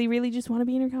really, really, really just want to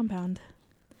be in your compound.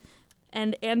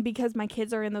 And because my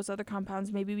kids are in those other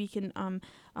compounds, maybe we can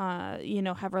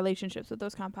have relationships with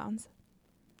those compounds.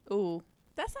 Ooh.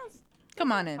 That sounds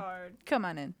Come on in. hard. Come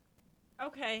on in.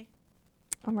 Okay.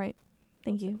 All right.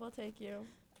 Thank you. We'll take you,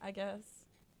 I guess.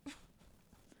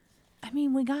 I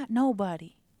mean, we got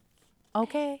nobody.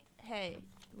 Okay. Hey,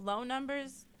 low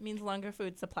numbers means longer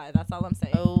food supply. That's all I'm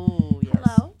saying. Oh, yes.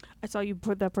 Hello. I saw you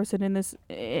put that person in this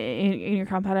in your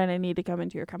compound, and I need to come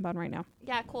into your compound right now.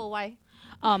 Yeah, cool. Why?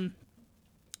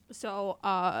 So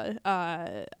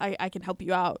I can help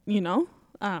you out, you know.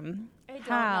 I don't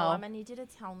know. How? I'm gonna need you to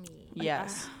tell me.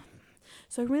 Yes.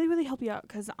 So I really, really help you out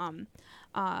because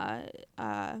I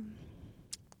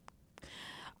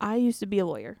used to be a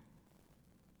lawyer.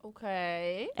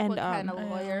 Okay. And, what kind of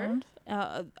lawyer?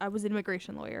 I was an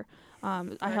immigration lawyer.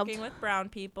 I helped. Working with brown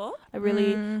people. I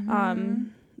really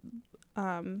Mhm.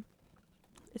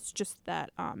 it's just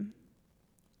that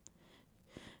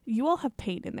you all have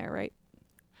paint in there, right?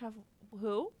 Have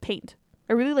who? Paint.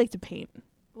 I really like to paint.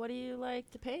 What do you like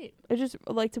to paint? I just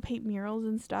like to paint murals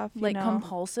and stuff. Like you know?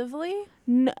 compulsively?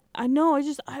 I know. I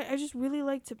just really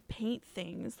like to paint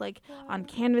things like on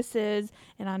canvases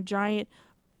and on giant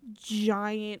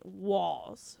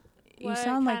walls. You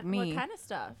sound like me. What kind of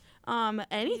stuff?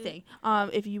 Anything.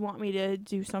 If you want me to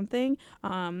do something,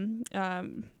 my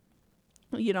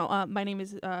name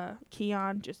is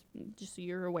Keon. Just so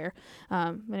you're aware,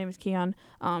 my name is Keon.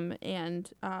 I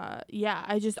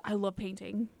love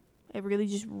painting. I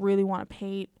really want to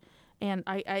paint. And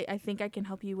I think I can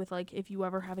help you with, like, if you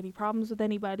ever have any problems with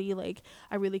anybody, like,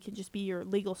 I really can just be your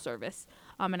legal service.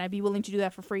 And I'd be willing to do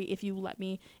that for free if you let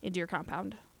me into your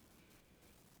compound.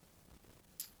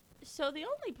 So the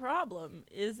only problem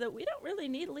is that we don't really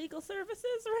need legal services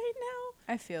right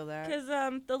now I feel that. because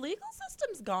the legal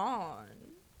system's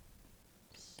gone.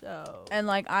 So And,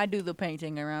 like, I do the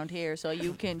painting around here, so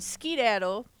you can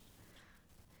skedaddle.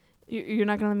 You're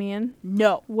not gonna let me in?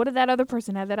 No. What did that other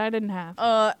person have that I didn't have?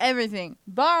 Everything.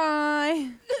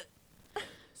 Bye.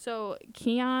 So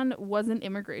Keon was an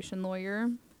immigration lawyer,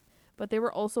 but they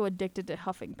were also addicted to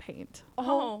huffing paint.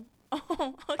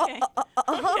 okay.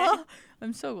 Okay.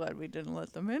 I'm so glad we didn't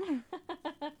let them in.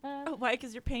 Oh, why?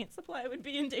 Because your paint supply would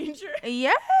be in danger.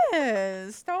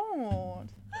 Yes. Don't.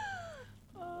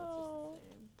 Oh.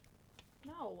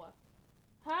 No.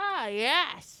 Ah,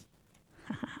 yes.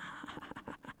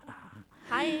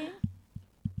 Hi.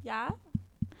 Yeah.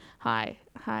 Hi.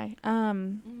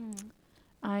 Mm.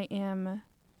 I am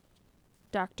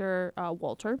Dr.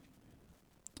 Walter.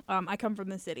 I come from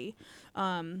the city.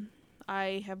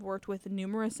 I have worked with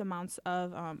numerous amounts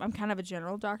of, I'm kind of a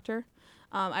general doctor.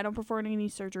 I don't perform any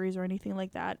surgeries or anything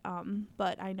like that,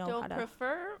 but I know how to. Don't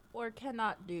prefer or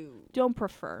cannot do? Don't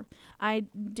prefer. I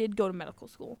did go to medical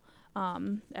school.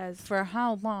 For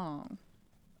how long?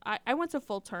 I went to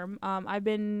full term. I've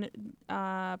been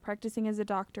practicing as a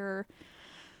doctor.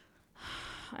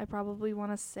 I probably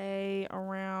want to say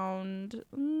around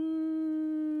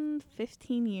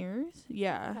 15 years.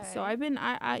 Yeah. Okay. So I've been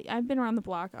around the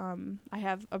block. I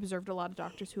have observed a lot of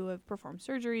doctors who have performed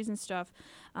surgeries and stuff.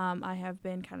 I have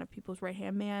been kind of people's right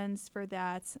hand mans for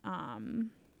that.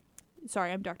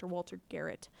 Sorry, I'm Dr. Walter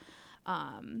Garrett.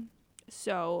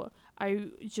 So I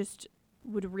just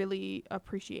would really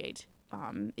appreciate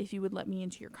if you would let me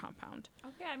into your compound.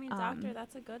 Okay, I mean, doctor,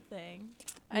 that's a good thing.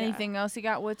 Anything else you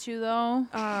got with you, though?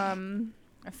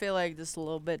 I I feel like this is a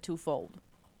little bit twofold.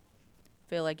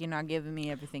 Feel like you're not giving me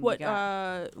everything what you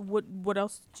got. what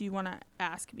else do you want to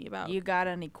ask me about? You got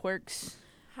any quirks?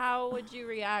 How would you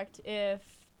react if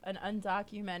an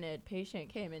undocumented patient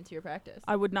came into your practice?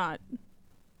 I would not.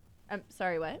 I'm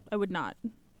sorry, what? I would not.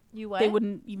 You what? They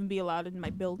wouldn't even be allowed in my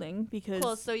building because.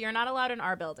 Cool, so you're not allowed in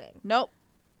our building. Nope.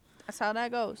 That's how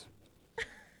that goes.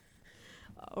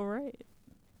 All right.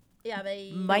 Yeah,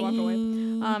 they Bye. Walk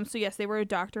away. So yes, they were a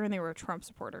doctor and they were a Trump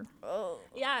supporter. Oh.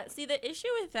 Yeah, see, the issue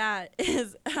with that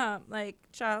is, like,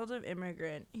 child of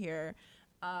immigrant here,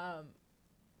 I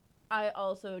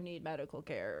also need medical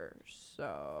care,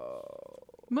 so...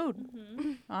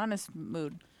 Mood. Honest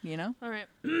mood, you know? All right.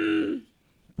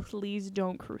 Please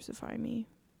don't crucify me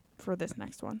for this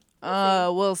next one.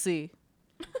 We'll see.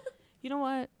 You know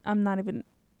what? I'm not even.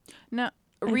 No,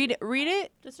 read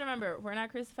it. Just remember, we're not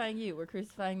crucifying you, we're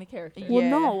crucifying the character. Yeah. Well,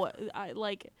 no.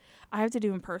 I have to do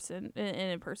an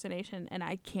impersonation, and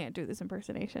I can't do this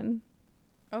impersonation.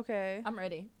 Okay. I'm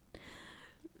ready.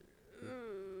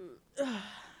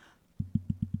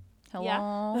 Hello.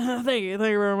 Yeah. Thank you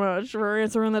very much for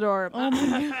answering the door.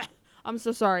 I'm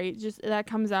so sorry. Just that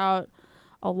comes out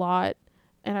a lot,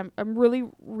 and I'm really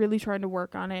really trying to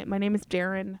work on it. My name is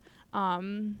Darren.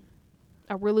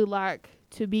 I really like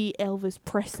to be Elvis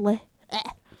Presley.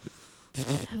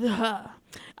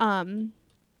 I'm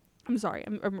sorry.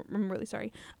 I'm really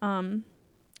sorry. But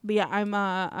yeah,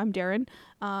 I'm Darren.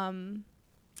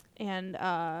 And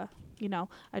I'm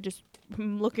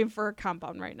looking for a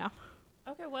compound right now.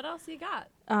 Okay, what else you got?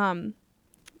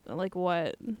 Like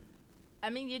what? I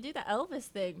mean, you do the Elvis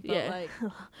thing, but Yeah.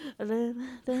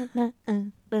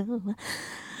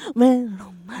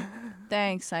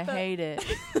 Thanks. I hate it.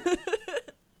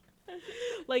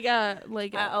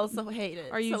 I also hate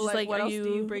it. Are you so, just like, what are else do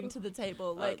you you- bring to the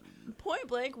table? Like, point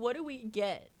blank, what do we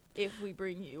get if we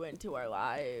bring you into our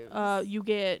lives? You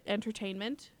get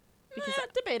entertainment because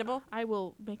Debatable. I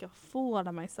will make a fool out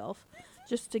of myself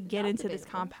just to get Not into this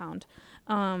debatable.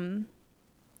 compound.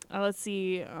 Let's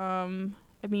see. I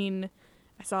mean,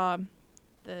 I saw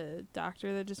the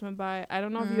doctor that just went by. I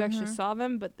don't know if you actually saw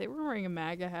them, but they were wearing a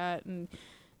MAGA hat, and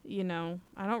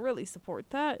I don't really support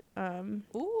that. Ooh,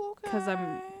 okay. Because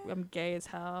I'm gay as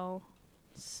hell.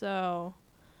 So,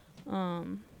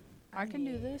 I can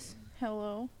do this.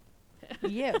 Hello.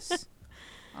 Yes.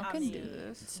 I can do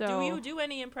this. so Do you do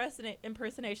any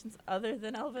impersonations other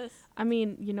than Elvis? I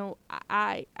mean,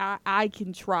 I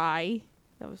can try.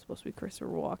 That was supposed to be Christopher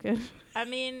Walken. I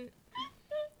mean,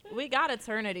 we got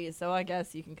eternity, so I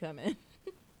guess you can come in.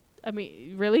 I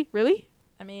mean, really?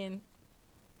 I mean,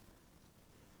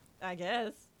 I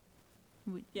guess.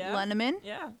 Yeah. Let him in?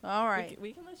 Yeah. All right.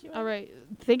 We can let you in. All right.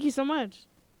 Thank you so much.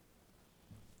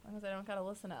 As long as I don't gotta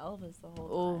listen to Elvis the whole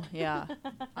Oh, time. yeah.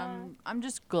 I'm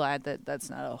just glad that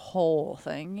that's not a whole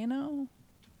thing,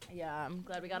 Yeah, I'm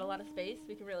glad we got a lot of space.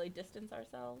 We can really distance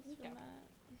ourselves from that.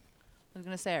 I was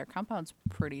going to say, our compound's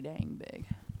pretty dang big.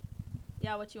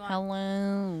 Yeah, what you want?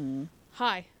 Hello.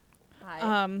 Hi.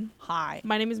 Hi. Hi.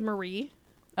 My name is Marie.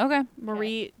 Okay.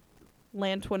 Marie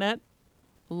Lantoinette.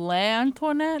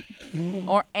 Lantoinette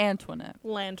or Antoinette?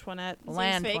 Lantoinette.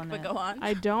 Seems fake, but go on.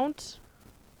 I don't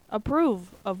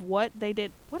approve of what they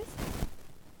did. What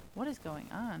is going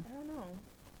on? I don't know.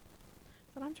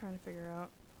 That's what I'm trying to figure out.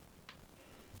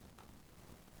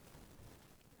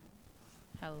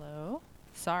 Hello?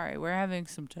 Sorry, we're having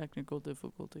some technical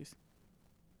difficulties.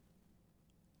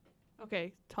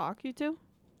 Okay, talk, you two.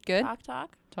 Good? Talk.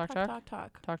 Talk. What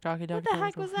the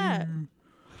heck was that?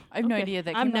 I have no Okay, idea.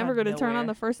 That I'm came never going to turn on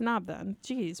the first knob then.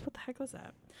 Jeez, what the heck was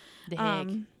that? The heck.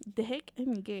 The heck?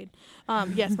 I'm good.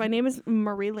 Yes, my name is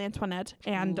Marie Lantoinette,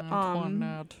 and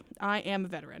I am a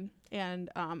veteran, and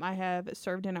I have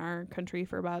served in our country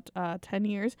for about 10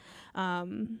 years.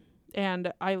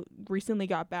 And I recently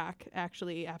got back,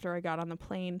 actually, after I got on the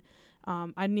plane.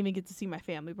 I didn't even get to see my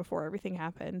family before everything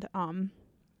happened.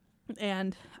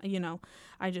 And, you know,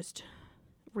 I just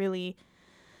really,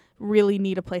 really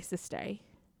need a place to stay.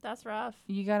 That's rough.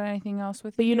 You got anything else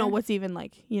with But you know here? what's even,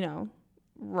 like, you know,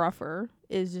 rougher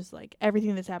is just, like,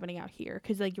 everything that's happening out here.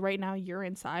 Because, like, right now you're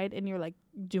inside and you're, like,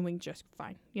 doing just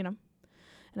fine, you know?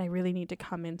 And I really need to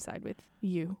come inside with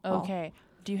you. all. Okay.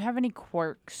 Do you have any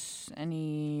quirks?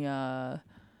 Any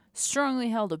strongly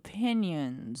held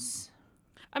opinions?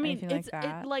 I mean, Anything like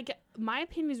that? like my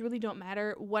opinions really don't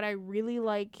matter. What I really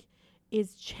like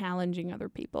is challenging other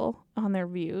people on their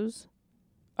views.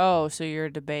 Oh, so you're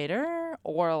a debater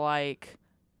or like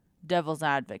devil's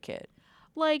advocate?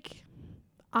 Like,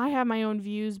 I have my own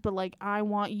views, but like I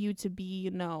want you to be,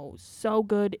 you know, so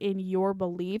good in your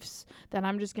beliefs that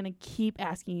I'm just gonna keep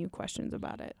asking you questions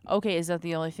about it. Okay, is that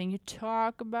the only thing you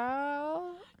talk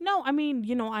about? No, I mean,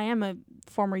 you know, I am a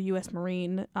former U.S.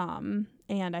 Marine,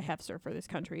 and I have served for this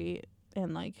country,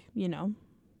 and like, you know,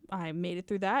 I made it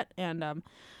through that, and I'm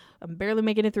barely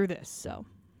making it through this. So,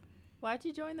 Why'd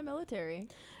you join the military?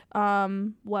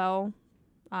 well,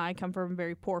 I come from a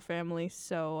very poor family,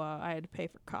 so I had to pay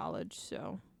for college.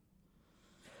 So,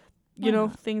 you know,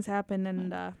 things happen,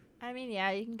 and I mean,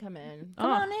 yeah, you can come in. Come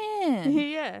on in.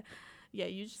 yeah,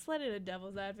 you just let in a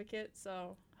devil's advocate.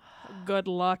 So, good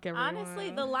luck, everyone.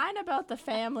 Honestly, the line about the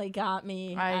family got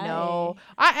me. I know.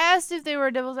 I asked if they were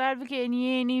a devil's advocate and you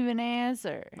ain't even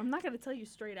answer. I'm not gonna tell you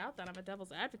straight out that I'm a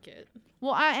devil's advocate.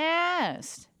 Well, I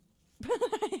asked.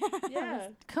 Yeah.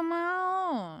 Come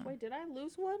on. Wait, did I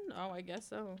lose one? Oh, I guess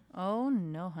so. Oh,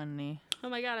 no, honey. Oh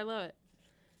my god, I love it.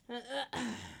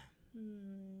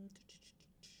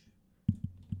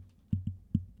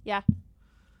 Yeah.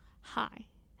 Hi.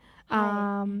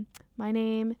 Hi. My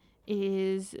name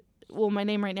is my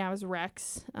name right now is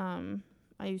Rex.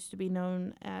 I used to be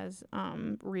known as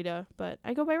Rita, but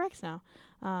I go by Rex now.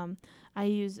 I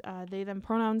use they them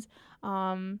pronouns.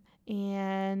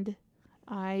 And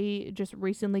I just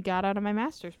recently got out of my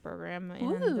master's program,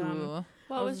 and Ooh.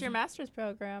 What was your master's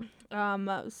program?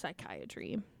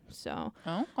 psychiatry. So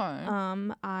Okay.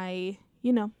 I,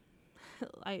 you know,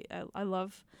 I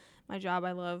love my job.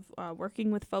 I love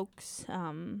working with folks.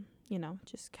 You know,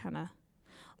 just kind of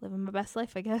living my best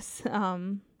life, I guess.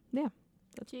 Yeah.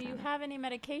 That's Do you kinda- have any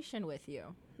medication with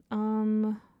you?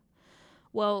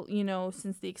 Well, you know,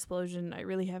 since the explosion, I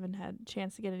really haven't had a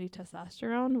chance to get any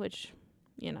testosterone, which,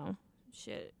 you know,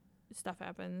 stuff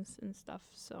happens and stuff.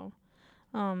 So,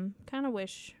 kind of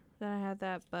wish that I had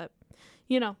that, but,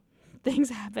 you know, things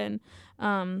happen.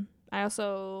 I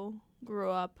also grew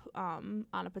up on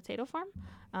a potato farm.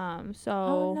 So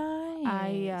Oh, nice.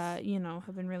 I, you know,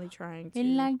 have been really trying to.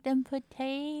 You like them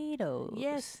potatoes?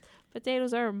 Yes,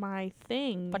 potatoes are my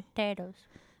thing. Potatoes.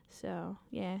 So,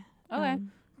 yeah. Okay.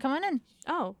 Come on in.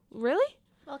 Oh, really?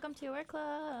 Welcome to our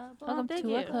club. Welcome thank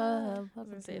to a you. club. I was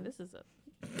Welcome gonna say, to this is a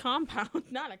compound,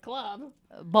 not a club.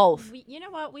 both. You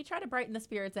know what? We try to brighten the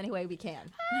spirits any way we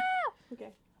can. Okay.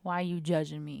 Why are you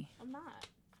judging me? I'm not.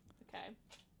 Okay.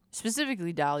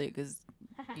 Specifically Dalia, because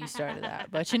you started that.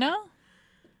 But you know?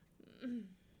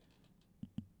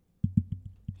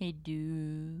 Hey,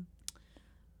 dude.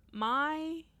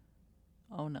 My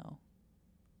Oh, no.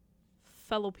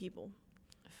 fellow people,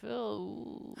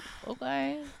 Phil.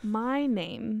 Okay. my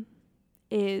name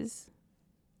is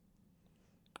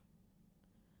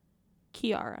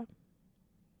Kiara.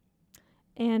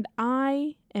 And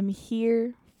I am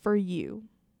here for you.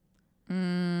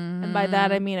 And by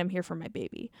that I mean I'm here for my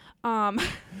baby.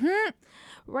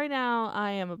 Right now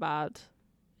I am about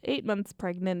 8 months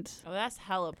pregnant. Oh, that's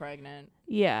hella pregnant.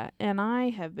 Yeah, and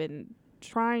I have been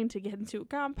trying to get into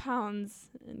compounds,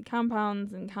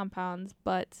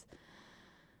 but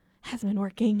hasn't been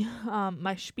working.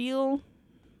 My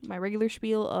regular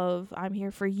spiel of I'm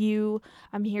here for you.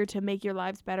 I'm here to make your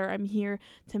lives better. I'm here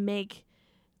to make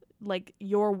like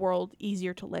your world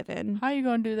easier to live in. How you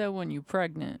gonna do that when you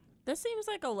pregnant? This seems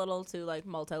like a little too like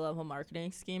multi-level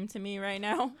marketing scheme to me right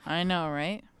now. I know,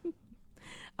 right?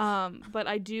 But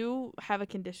I do have a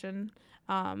condition,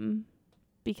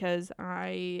 because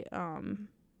I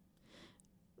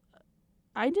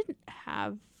didn't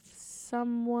have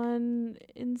someone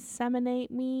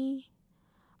inseminate me.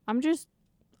 I'm just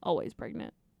always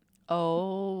pregnant.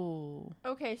 Oh.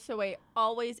 Okay, so wait,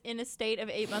 always in a state of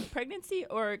 8-month pregnancy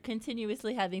or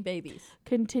continuously having babies?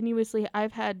 Continuously,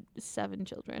 I've had 7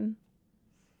 children.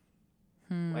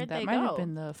 Where'd That they might go? have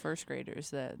been the first graders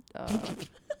that,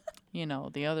 you know,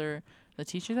 the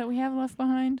teacher that we have left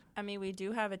behind. I mean, we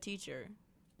do have a teacher.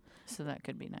 So that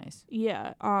could be nice.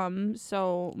 Yeah.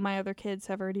 So my other kids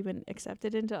have already been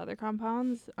accepted into other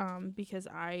compounds. Because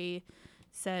I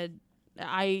said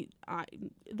I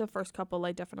the first couple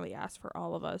I definitely asked for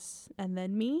all of us and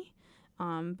then me.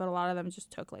 But a lot of them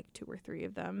just took like 2 or 3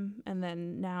 of them, and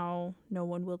then now no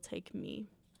one will take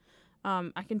me.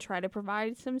 I can try to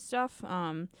provide some stuff.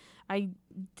 I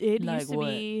did Like used to what?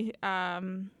 be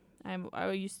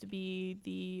I used to be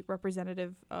the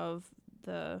representative of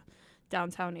the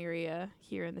downtown area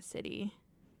here in the city.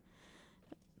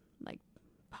 Like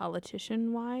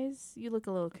politician wise, you look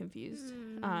a little confused.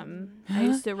 I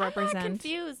used to I'm not represent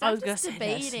confused. I I'm was gonna just say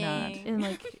that's not. debating. and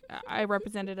like I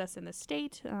represented us in the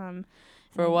state. For and,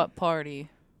 what party?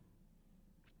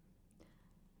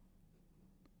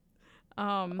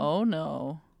 Oh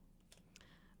no.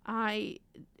 I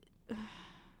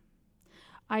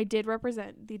did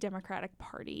represent the Democratic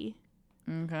Party,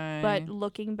 Okay. but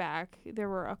looking back, there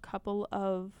were a couple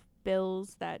of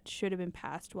bills that should have been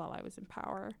passed while I was in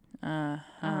power. And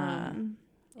I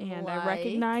Like?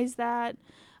 recognize that.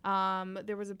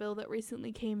 There was a bill that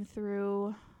recently came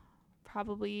through,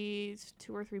 probably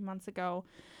 2 or 3 months ago,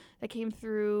 that came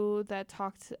through that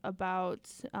talked about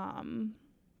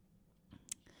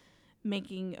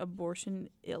making abortion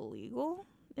illegal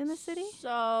in the city.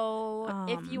 So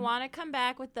if you want to come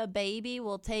back with the baby,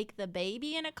 we'll take the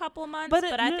baby in a couple months. But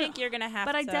But, it- I no, think you're gonna have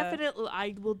But to.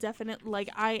 I will definitely, like,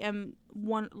 I am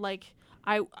one, like,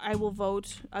 I will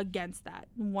vote against that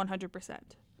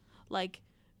 100%. Like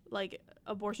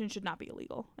abortion should not be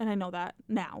illegal, and I know that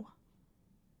now.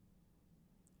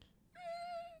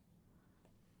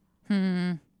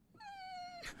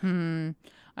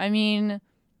 I mean,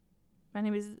 My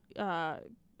name is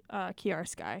Kiara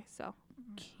Sky. So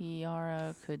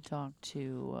Kiara could talk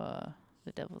to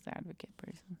the devil's advocate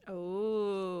person,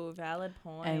 Oh, valid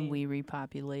point. and we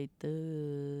repopulate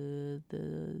the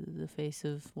face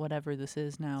of whatever this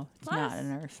is now. It's not Plus-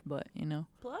 an Earth, but you know,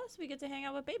 Plus, we get to hang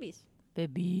out with babies.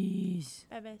 babies,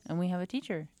 Babies. and we have a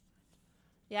teacher.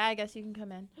 Yeah, I guess you can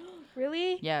come in.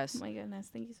 really, Yes. oh my goodness,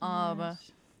 thank you so Um,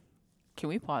 much. Can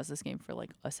we pause this game for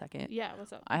like a second? Yeah,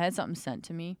 what's up? I had something sent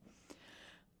to me,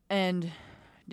 and